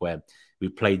stuff, where we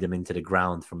played them into the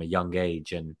ground from a young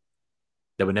age and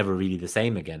they were never really the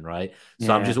same again, right?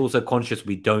 So I'm Yeah. just also conscious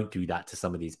we don't do that to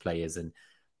some of these players. And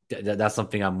that's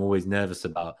something I'm always nervous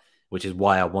about, which is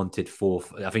why I wanted four.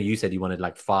 I think you said you wanted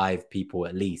like 5 people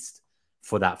at least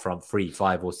for that front three,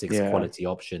 5 or 6 Yeah. quality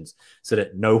options so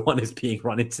that no one is being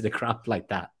run into the ground like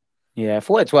that. Yeah.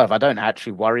 For what it's worth, I don't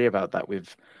actually worry about that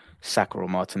with Saka or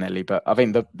Martinelli, but I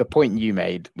think the point you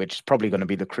made, which is probably going to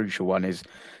be the crucial one, is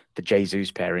the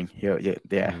Jesus pairing.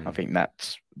 Yeah. I think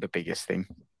that's the biggest thing.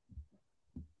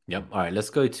 Yep. All right. Let's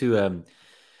go to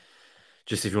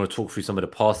just if you want to talk through some of the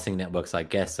passing networks, I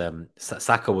guess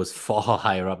Saka was far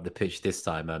higher up the pitch this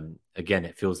time. Again,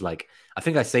 it feels like I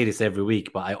think I say this every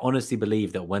week, but I honestly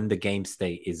believe that when the game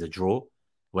state is a draw,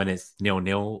 when it's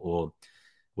 0-0 or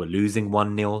we're losing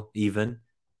 1-0 even,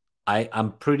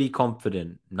 I'm pretty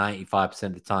confident 95%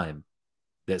 of the time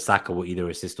that Saka will either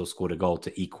assist or score the goal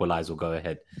to equalize or go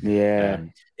ahead. Yeah.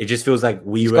 It just feels like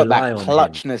we He's got that rely on him.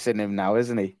 clutchness in him now,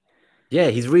 isn't he? Yeah,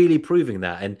 he's really proving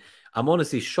that. And I'm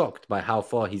honestly shocked by how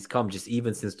far he's come just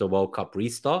even since the World Cup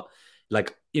restart.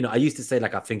 Like, I used to say,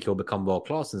 like, I think he'll become world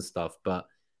class and stuff, but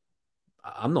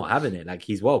I'm not having it. Like,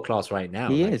 he's world class right now.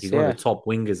 He Like, is, he's one of yeah. the top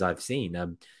wingers I've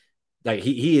seen. Like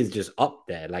he is just up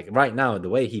there. Like right now, the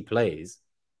way he plays,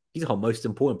 he's our most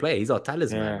important player. He's our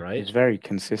talisman, Yeah, right? he's very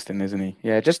consistent, isn't he?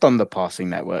 Yeah, just on the passing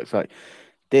networks, like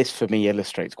this for me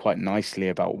illustrates quite nicely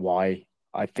about why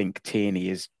I think Tierney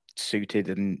is suited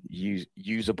and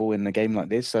usable in the game like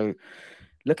this. So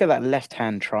look at that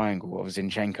left-hand triangle of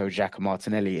Zinchenko, Xhaka,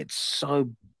 Martinelli. It's so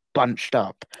bunched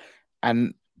up,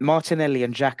 and Martinelli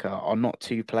and Xhaka are not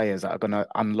two players that are going to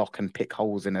unlock and pick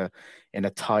holes in a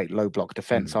tight low block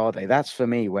defense, Mm. are they? That's for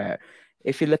me where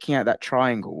if you're looking at that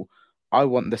triangle, I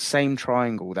want the same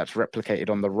triangle that's replicated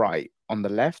on the right, on the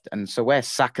left, and so where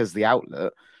Saka's the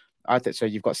outlet. I think so.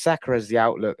 You've got Saka as the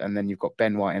outlook, and then you've got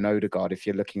Ben White and Odegaard if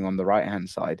you're looking on the right hand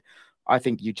side. I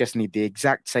think you just need the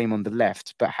exact same on the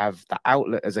left, but have the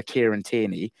outlet as a Kieran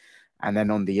Tierney, and then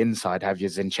on the inside have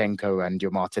your Zinchenko and your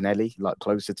Martinelli like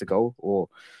closer to goal, or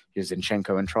your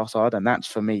Zinchenko and Trossard, and that's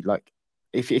for me like.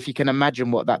 If you can imagine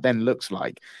what that then looks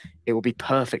like, it will be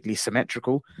perfectly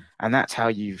symmetrical, and that's how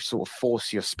you sort of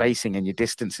force your spacing and your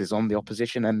distances on the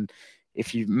opposition. And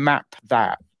if you map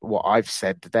that, what I've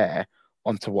said there,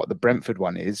 onto what the Brentford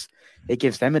one is, it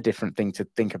gives them a different thing to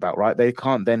think about, right? They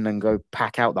can't then go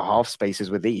pack out the half spaces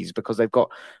with ease because they've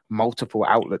got multiple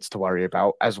outlets to worry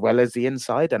about as well as the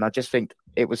inside. And I just think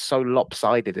it was so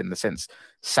lopsided in the sense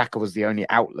Saka was the only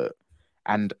outlet.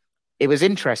 And it was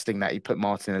interesting that he put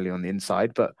Martinelli on the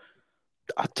inside, but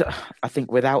I, I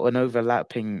think without an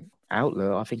overlapping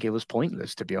outlet, I think it was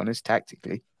pointless, to be honest,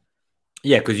 tactically.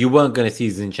 Yeah, because you weren't going to see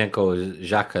Zinchenko or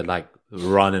Xhaka like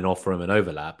run and offer him an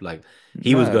overlap. Like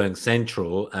he was No. going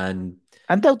central and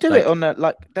And they'll do it like on a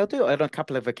like they'll do it on a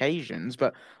couple of occasions,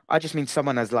 but I just mean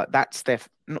someone as like that's their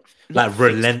not like fixed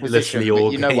relentlessly position, but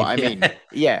all you know what game. I mean.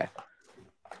 Yeah. Yeah,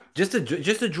 Just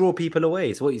to draw people away.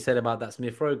 It's what you said about that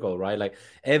Smith Rowe goal, right? Like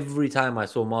every time I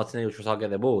saw Martinelli or Trossard get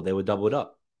the ball, they were doubled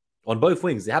up on both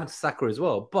wings. It happened to Saka as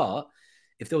well. But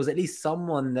if there was at least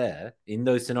someone there in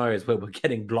those scenarios where we're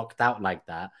getting blocked out like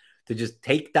that, to just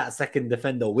take that second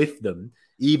defender with them,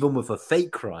 even with a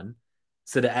fake run,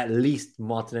 so that at least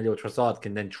Martinelli or Trossard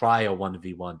can then try a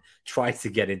 1v1, try to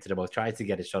get into the box, try to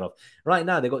get a shot off. Right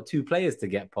now, they've got two players to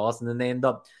get past, and then they end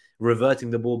up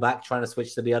reverting the ball back, trying to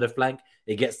switch to the other flank.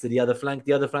 It gets to the other flank.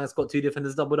 The other flank's got two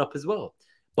defenders doubled up as well.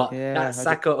 But that yeah.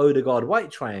 Saka Odegaard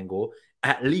White triangle,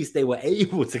 at least they were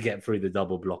able to get through the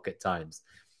double block at times.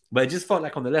 But it just felt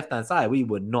like on the left hand side, we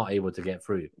were not able to get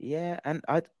through. Yeah, and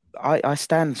I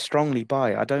stand strongly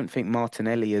by. I don't think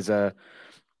Martinelli is a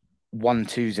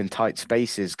 1-2s in tight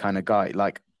spaces kind of guy.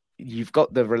 Like you've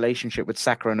got the relationship with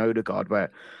Saka and Odegaard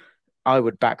where I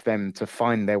would back them to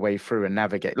find their way through and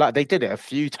navigate. Like they did it a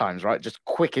few times, right? Just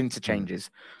quick Mm. interchanges.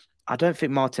 I don't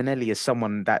think Martinelli is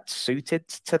someone that's suited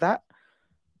to that.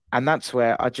 And that's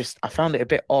where I found it a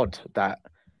bit odd that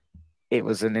it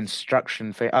was an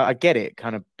instruction for. I get it,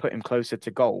 kind of put him closer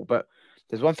to goal, but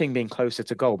there's one thing being closer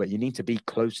to goal, but you need to be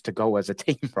close to goal as a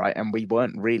team, right? And we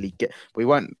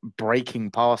weren't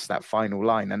breaking past that final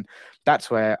line, and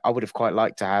that's where I would have quite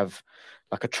liked to have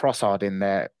like a Trossard in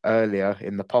there earlier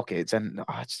in the pockets, and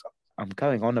I'm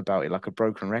going on about it like a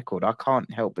broken record. I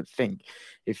can't help but think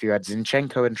if you had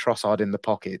Zinchenko and Trossard in the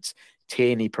pockets,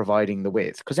 Tierney providing the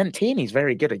width, because then Tierney's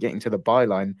very good at getting to the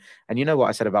byline. And you know what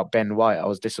I said about Ben White? I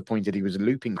was disappointed he was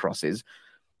looping crosses.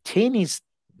 Tierney's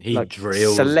He like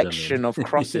drills them in. selection of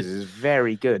crosses is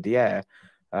very good. Yeah.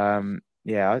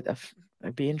 Yeah,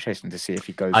 it'd be interesting to see if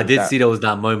he goes I with did that. see there was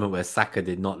that moment where Saka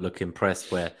did not look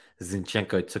impressed, where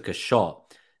Zinchenko took a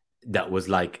shot that was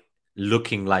like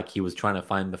looking like he was trying to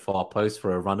find the far post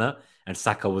for a runner, and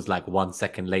Saka was like 1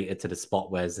 second later to the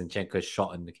spot where Zinchenko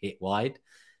shot and hit wide.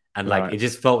 And like Right. it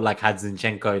just felt like had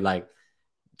Zinchenko like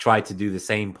tried to do the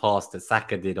same pass that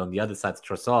Saka did on the other side to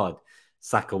Trossard,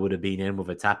 Saka would have been in with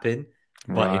a tap in.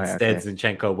 But Right. instead, Okay.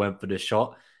 Zinchenko went for the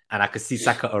shot. And I could see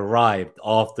Saka arrived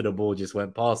after the ball just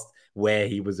went past where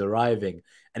he was arriving.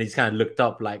 And he just kind of looked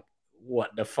up like,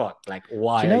 what the fuck? Like, Do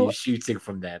why you are you know? shooting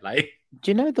from there? Like,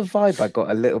 Do you know the vibe I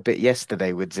got a little bit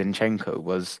yesterday with Zinchenko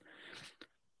was,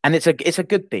 and it's a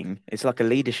good thing. It's like a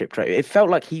leadership trait. It felt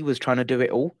like he was trying to do it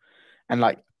all, and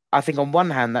like I think on one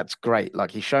hand that's great.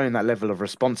 Like he's showing that level of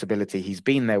responsibility. He's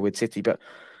been there with City, but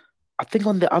I think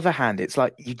on the other hand, it's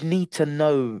like you need to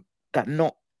know that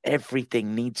not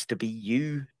everything needs to be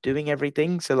you doing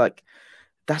everything. So like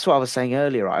that's what I was saying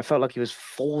earlier. Right? I felt like he was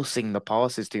forcing the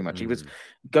passes too much. He was mm,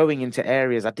 going into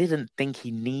areas I didn't think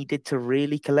he needed to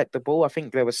really collect the ball. I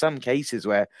think there were some cases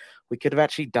where we could have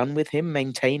actually done with him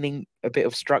maintaining a bit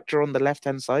of structure on the left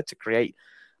hand side to create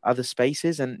other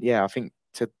spaces. And yeah, I think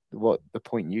to what the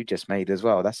point you just made as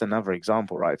well, that's another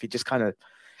example, right? If he just kind of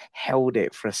held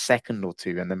it for a second or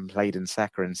two and then played in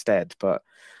Saka instead. But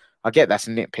I get that's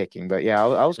nitpicking, but yeah,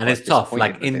 I was And quite it's tough. disappointed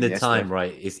Like with in him the yesterday. time,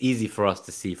 right? It's easy for us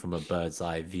to see from a bird's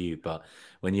eye view, but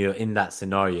when you're in that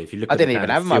scenario, if you look I at the didn't kind even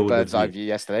of have my field of bird's eye view, view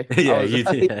yesterday. I yeah, was, you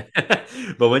do.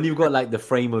 But when you've got like the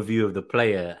frame of view of the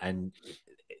player and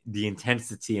the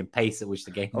intensity and pace at which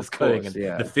the game was of going course, and the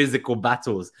yeah, physical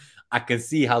battles, I can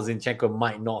see how Zinchenko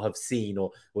might not have seen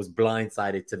or was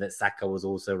blindsided to that Saka was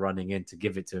also running in to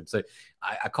give it to him. So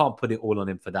I can't put it all on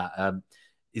him for that.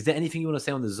 Is there anything you want to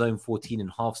say on the zone 14 and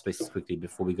half spaces quickly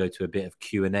before we go to a bit of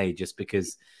Q&A? Just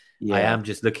because I yeah, am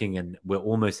just looking and we're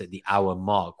almost at the hour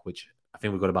mark, which I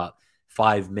think we've got about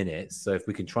 5 minutes. So if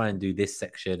we can try and do this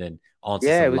section and answer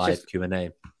yeah. some live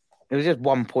Q&A. It was just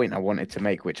one point I wanted to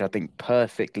make, which I think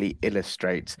perfectly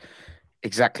illustrates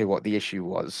exactly what the issue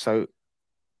was. So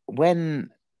when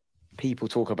people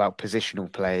talk about positional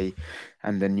play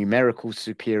and the numerical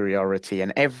superiority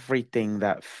and everything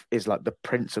that is like the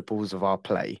principles of our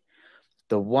play,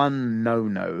 the one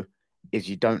no is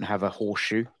you don't have a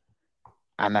horseshoe.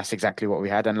 And that's exactly what we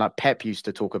had. And like Pep used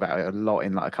to talk about it a lot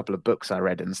in like a couple of books I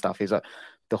read and stuff. He's like,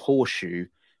 the horseshoe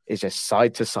is just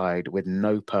side to side with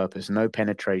no purpose, no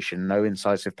penetration, no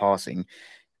incisive passing.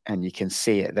 And you can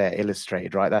see it there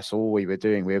illustrated, right? That's all we were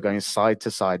doing. We were going side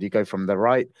to side. You go from the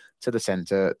right to the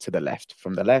center to the left,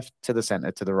 from the left to the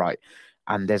center to the right.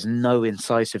 And there's no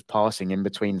incisive passing in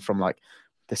between from like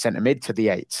the center mid to the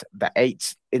eights, the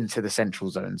eights into the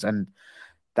central zones. And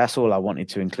that's all I wanted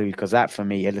to include because that for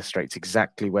me illustrates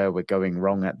exactly where we're going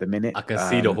wrong at the minute. I can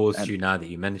see the And horseshoe now that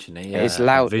you mention it. it's Yeah, I can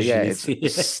loud. Yeah, visually it's see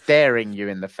it. staring you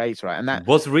in the face, right? And that,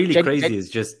 What's really gen, crazy gen, is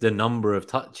just the number of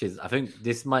touches. I think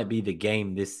this might be the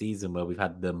game this season where we've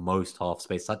had the most half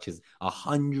space touches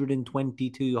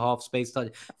 122 half space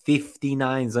touches,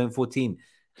 59 zone 14.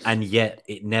 And yet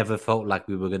it never felt like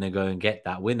we were going to go and get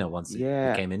that winner once it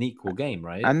yeah, became an equal game,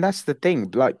 right? and that's the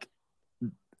thing. Like,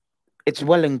 it's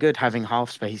well and good having half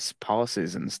space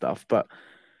passes and stuff, but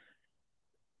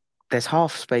there's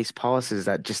half space passes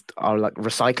that just are like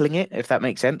recycling it, if that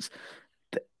makes sense.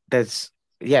 There's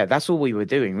Yeah, that's all we were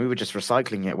doing. We were just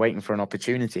recycling it, waiting for an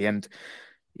opportunity. And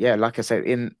yeah, like I said,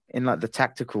 in like the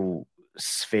tactical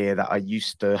sphere that I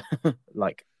used to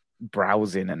like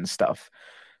browse in and stuff,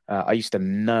 I used to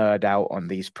nerd out on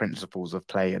these principles of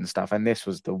play and stuff. And this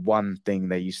was the one thing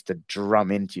they used to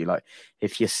drum into you. Like,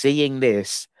 if you're seeing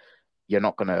this, you're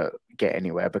not going to get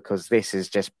anywhere because this is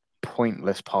just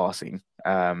pointless passing.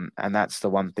 And that's the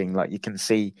one thing, like, you can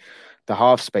see the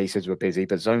half spaces were busy,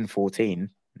 but zone 14,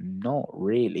 not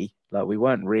really. Like, we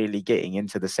weren't really getting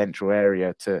into the central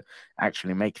area to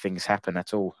actually make things happen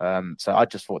at all. So I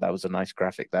just thought that was a nice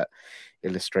graphic that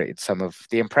illustrated some of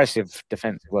the impressive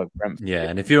defensive work Brentford Yeah, did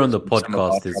and if you're on the with some of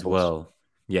our podcast as troubles. well,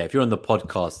 yeah, if you're on the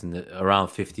podcast in the around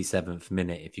 57th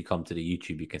minute, if you come to the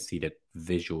YouTube, you can see the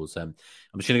visuals. I'm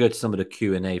just going to go to some of the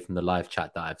Q&A from the live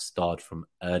chat that I've starred from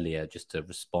earlier just to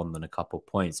respond on a couple of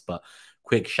points. But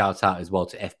quick shout out as well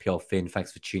to FPL Finn.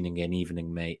 Thanks for tuning in.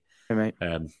 Evening, mate. Hey, mate.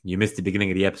 You missed the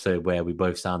beginning of the episode where we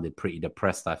both sounded pretty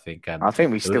depressed, I think. I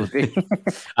think we still do.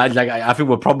 I think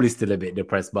we're probably still a bit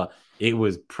depressed, but it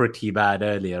was pretty bad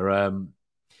earlier.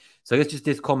 So I guess just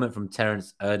this comment from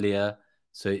Terence earlier.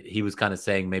 So he was kind of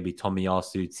saying maybe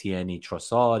Tomiyasu, Tierney,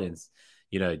 Trossard,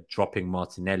 and dropping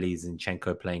Martinelli,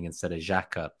 Zinchenko playing instead of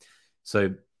Xhaka.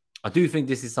 So I do think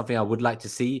this is something I would like to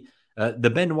see. The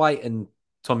Ben White and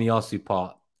Tomiyasu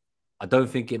part, I don't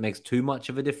think it makes too much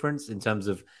of a difference in terms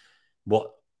of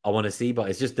what I want to see, but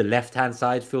it's just the left-hand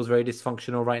side feels very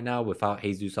dysfunctional right now without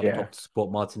Jesus up Yeah. top to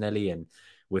support Martinelli and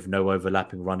with no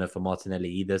overlapping runner for Martinelli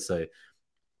either. So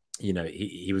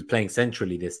he was playing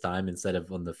centrally this time instead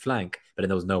of on the flank, but then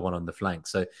there was no one on the flank.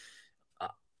 So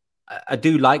I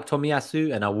do like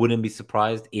Tomiyasu, and I wouldn't be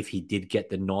surprised if he did get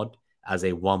the nod as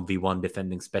a 1v1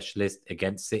 defending specialist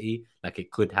against City. Like,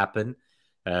 it could happen.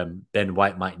 Ben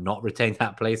White might not retain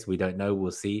that place. We don't know.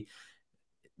 We'll see.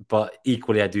 But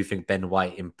equally, I do think Ben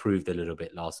White improved a little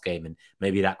bit last game, and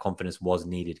maybe that confidence was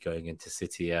needed going into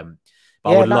City. But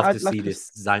I Yeah, would no, love to I'd like see to.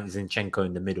 this Zinchenko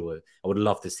in the middle. I would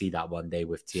love to see that one day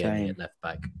with Tierney at Same. left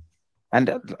back. And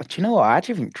do you know what? I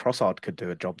actually think Trossard could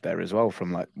do a job there as well,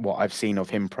 from like what I've seen of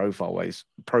him profile wise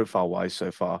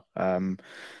so far. But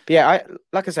yeah,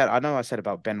 like I said, I know I said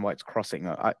about Ben White's crossing.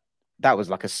 That was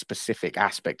like a specific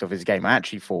aspect of his game. I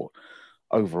actually thought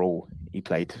overall he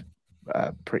played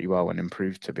pretty well and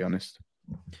improved, to be honest.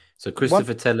 So What?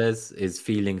 Christopher Tellers is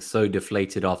feeling so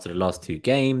deflated after the last two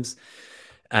games.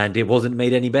 And it wasn't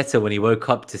made any better when he woke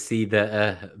up to see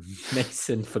that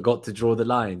Mason forgot to draw the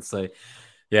line. So,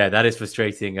 yeah, that is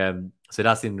frustrating. So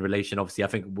that's in relation. Obviously, I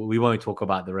think we won't talk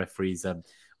about the referees.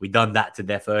 We done that to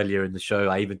death earlier in the show.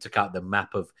 I even took out the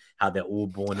map of how they're all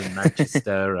born in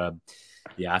Manchester.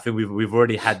 Yeah, I think we've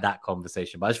already had that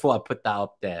conversation, but I just thought I'd put that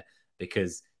up there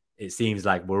because it seems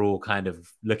like we're all kind of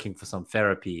looking for some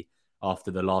therapy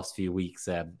after the last few weeks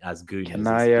as Can Gooners. It's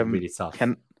I been really tough.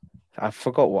 can I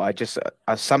forgot what I just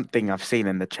something I've seen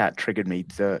in the chat triggered me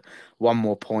to one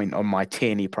more point on my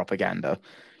Tierney propaganda.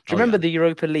 Do you Oh remember yeah, the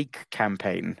Europa League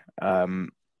campaign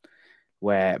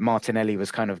where Martinelli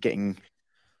was kind of getting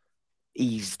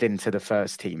eased into the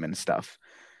first team and stuff?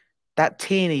 That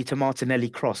Tierney to Martinelli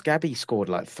cross, Gabby scored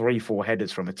like 3, 4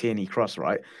 headers from a Tierney cross,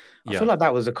 right? I feel yeah. like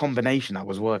that was a combination that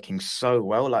was working so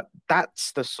well. Like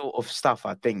that's the sort of stuff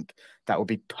I think that would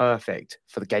be perfect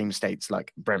for the game states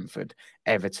like Brentford,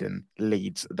 Everton,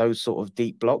 Leeds, those sort of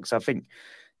deep blocks. I think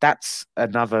that's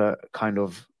another kind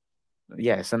of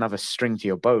it's another string to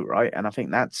your boat, right? And I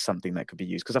think that's something that could be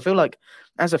used because I feel like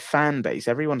as a fan base,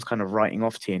 everyone's kind of writing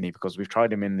off Tierney because we've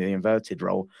tried him in the inverted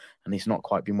role and he's not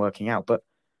quite been working out. But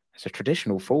as a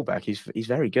traditional fullback, he's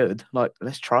very good. Like,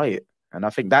 let's try it. And I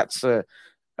think that's a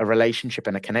relationship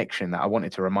and a connection that I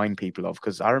wanted to remind people of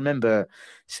because I remember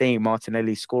seeing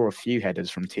Martinelli score a few headers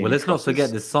from Well, Tierney let's not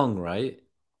forget crosses. the song, right?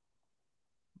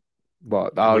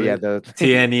 What? Oh Well, yeah, the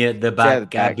Tierney at the yeah, the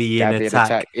back, back, Gabby in Gabby in attack.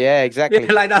 attack. Yeah, Yeah, exactly.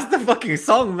 like that's the fucking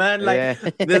song, man. Like Yeah,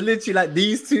 there's literally like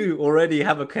these two already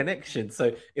have a connection.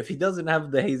 So if he doesn't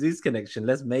have the Jesus connection,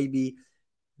 let's maybe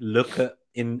look at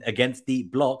in against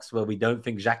deep blocks where we don't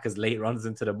think Xhaka's late runs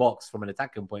into the box from an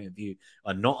attacking point of view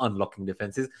are not unlocking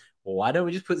defenses. Well, why don't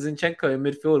we just put Zinchenko in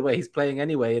midfield where he's playing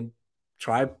anyway and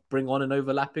try bring on an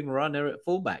overlapping runner at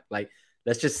fullback? Like,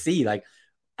 let's just see. Like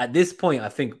at this point, I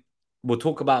think we'll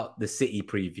talk about the City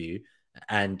preview.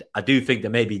 And I do think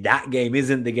that maybe that game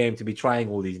isn't the game to be trying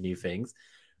all these new things.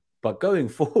 But going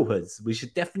forwards, we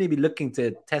should definitely be looking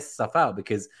to test stuff out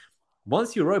because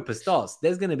once Europa starts,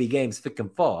 there's going to be games thick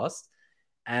and fast.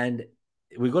 And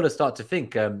we've got to start to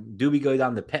think, do we go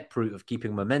down the Pep route of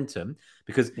keeping momentum?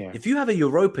 Because yeah. if you have a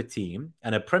Europa team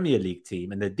and a Premier League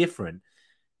team and they're different,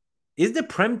 is the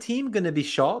Prem team going to be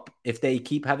sharp if they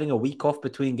keep having a week off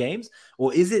between games?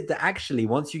 Or is it that actually,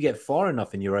 once you get far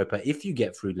enough in Europa, if you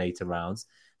get through later rounds,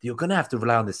 you're going to have to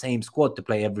rely on the same squad to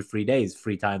play every 3 days,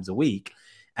 3 times a week?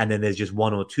 And then there's just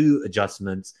one or two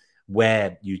adjustments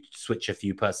where you switch a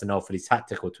few personnel for these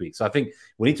tactical tweaks. So I think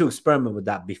we need to experiment with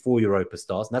that before Europa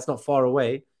starts. And that's not far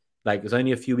away. Like it's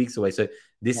only a few weeks away. So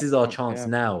this is our chance Yeah.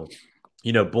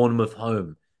 now. Bournemouth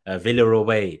home, Villa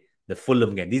away, the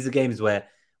Fulham game. These are games where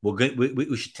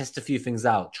we should test a few things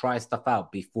out, try stuff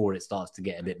out before it starts to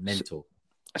get a bit mental.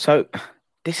 So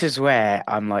this is where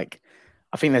I'm like,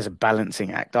 I think there's a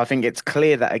balancing act. I think it's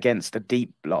clear that against a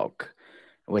deep block,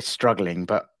 we're struggling,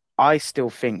 but I still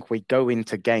think we go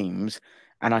into games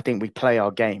and I think we play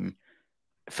our game.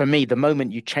 For me, the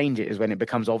moment you change it is when it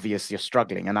becomes obvious you're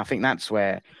struggling. And I think that's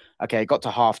where, okay, it got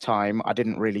to half time. I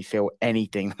didn't really feel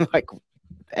anything like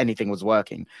anything was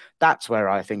working. That's where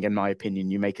I think, in my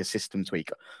opinion, you make a system tweak.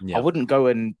 I Yeah. wouldn't go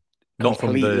and Not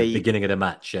from the completely, beginning of the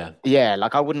match, yeah. yeah,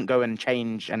 like I wouldn't go and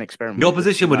change and experiment The with the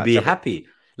opposition too would much. be happy.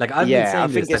 Like I've been Yeah, I saying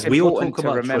think this, it's like we all talk important to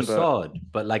about remember. Trossard,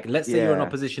 but like let's say you're an Yeah,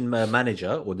 opposition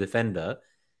manager or defender,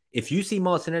 if you see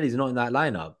Martinelli's not in that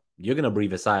lineup, you're gonna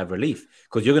breathe a sigh of relief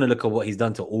because you're gonna look at what he's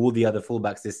done to all the other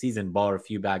fullbacks this season, bar a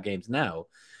few bad games now.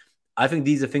 I think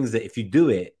these are things that if you do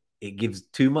it, it gives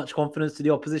too much confidence to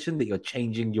the opposition that you're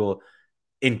changing your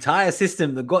entire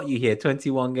system that got you here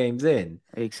 21 games in.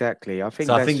 exactly. I So think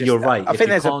I there's think you're just, right. I If think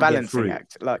you there's a can't get balancing through,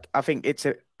 act. Like, I think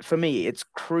for me, it's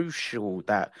crucial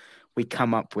that we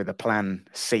come up with a plan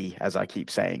C, as I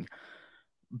keep saying.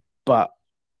 But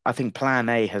I think plan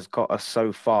A has got us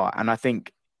so far. And I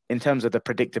think in terms of the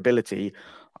predictability,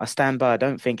 I stand by. I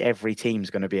don't think every team's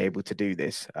going to be able to do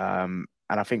this.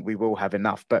 And I think we will have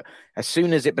enough. But as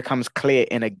soon as it becomes clear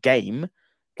in a game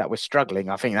that we're struggling,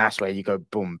 I think that's where you go,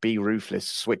 boom, be ruthless,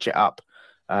 switch it up.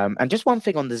 And just one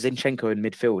thing on the Zinchenko in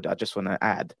midfield, I just want to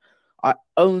add. I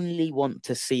only want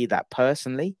to see that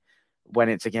personally when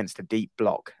it's against a deep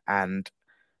block. And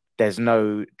there's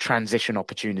no transition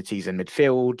opportunities in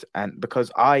midfield. And because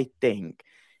I think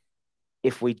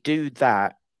if we do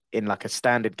that in like a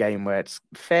standard game where it's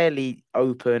fairly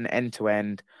open end to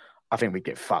end, I think we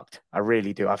get fucked. I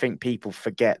really do. I think people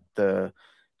forget the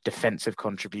defensive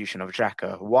contribution of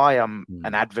Xhaka. Why I'm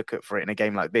an advocate for it in a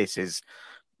game like this is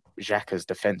Xhaka's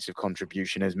defensive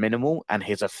contribution is minimal and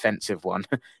his offensive one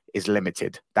is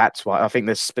limited. That's why I think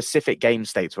there's specific game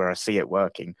states where I see it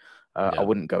working. I yeah.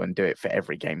 wouldn't go and do it for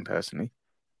every game personally.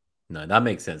 No, that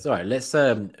makes sense. All right, let's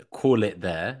call it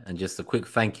there. And just a quick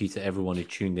thank you to everyone who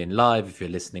tuned in live. If you're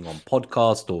listening on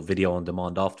podcast or video on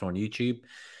demand after on YouTube,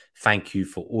 thank you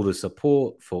for all the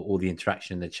support, for all the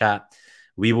interaction in the chat.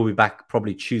 We will be back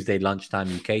probably Tuesday lunchtime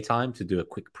UK time to do a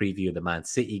quick preview of the Man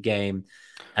City game.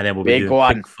 And then we'll be Big doing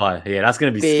one. quick fire. Yeah, that's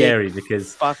going to be Big scary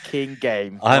because fucking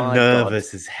game. I'm My God.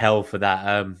 nervous as hell for that.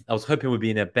 I was hoping we'd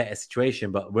be in a better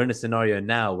situation, but we're in a scenario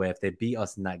now where if they beat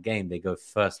us in that game, they go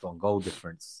first on goal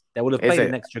difference. They will have Is played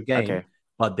an it? extra game, Okay.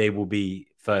 but they will be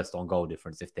first on goal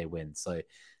difference if they win. So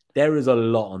there is a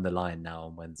lot on the line now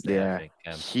on Wednesday, I Yeah.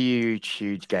 think.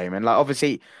 Huge game. And like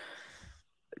obviously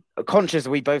conscious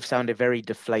we both sounded very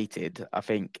deflated. I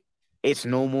think it's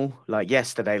normal. Like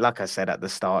yesterday, like I said at the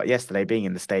start, yesterday being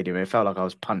in the stadium, it felt like I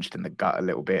was punched in the gut a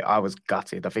little bit. I was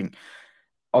gutted. I think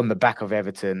on the back of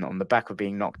Everton, on the back of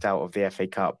being knocked out of the FA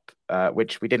Cup,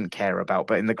 which we didn't care about,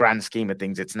 but in the grand scheme of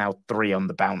things, it's now 3 on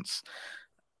the bounce.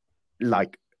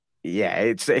 Like,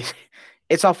 yeah,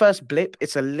 it's our first blip.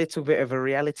 It's a little bit of a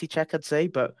reality check, I'd say,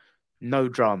 but no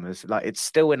dramas. Like, it's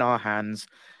still in our hands.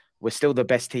 We're still the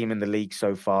best team in the league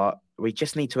so far. We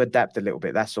just need to adapt a little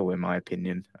bit. That's all, in my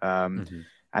opinion. Mhm.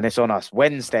 And it's on us.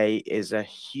 Wednesday is a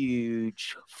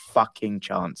huge fucking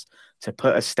chance to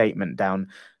put a statement down,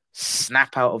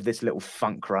 snap out of this little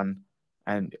funk run,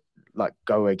 and like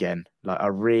go again. Like I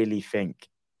really think,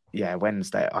 yeah,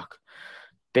 Wednesday,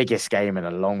 biggest game in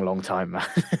a long time, man.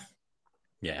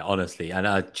 Yeah, honestly.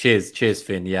 And cheers,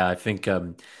 Finn. Yeah, I think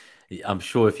I'm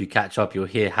sure if you catch up, you'll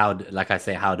hear how, like I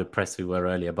say, how depressed we were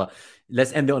earlier. But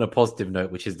let's end it on a positive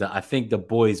note, which is that I think the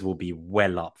boys will be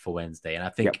well up for Wednesday. And I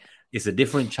Yep. think it's a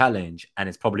different challenge and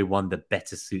it's probably one that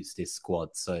better suits this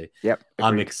squad. So Yep.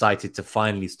 I'm Agreed. excited to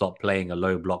finally stop playing a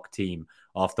low block team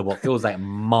after what feels like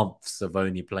months of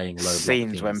only playing low block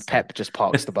Scenes when teams. So Pep just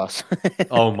parks the bus.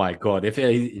 oh my god! If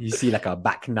you see like a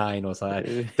back nine or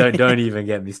something, don't even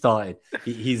get me started.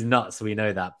 He's nuts. We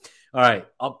know that. All right,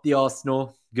 up the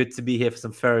Arsenal. Good to be here for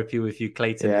some therapy with you,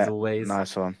 Clayton, as Yeah, always.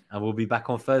 nice one. And we'll be back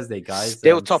on Thursday, guys.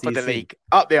 Still top See of you the soon. league.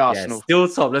 Up the Yeah, Arsenal. still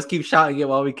top. Let's keep shouting it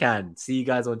while we can. See you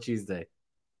guys on Tuesday.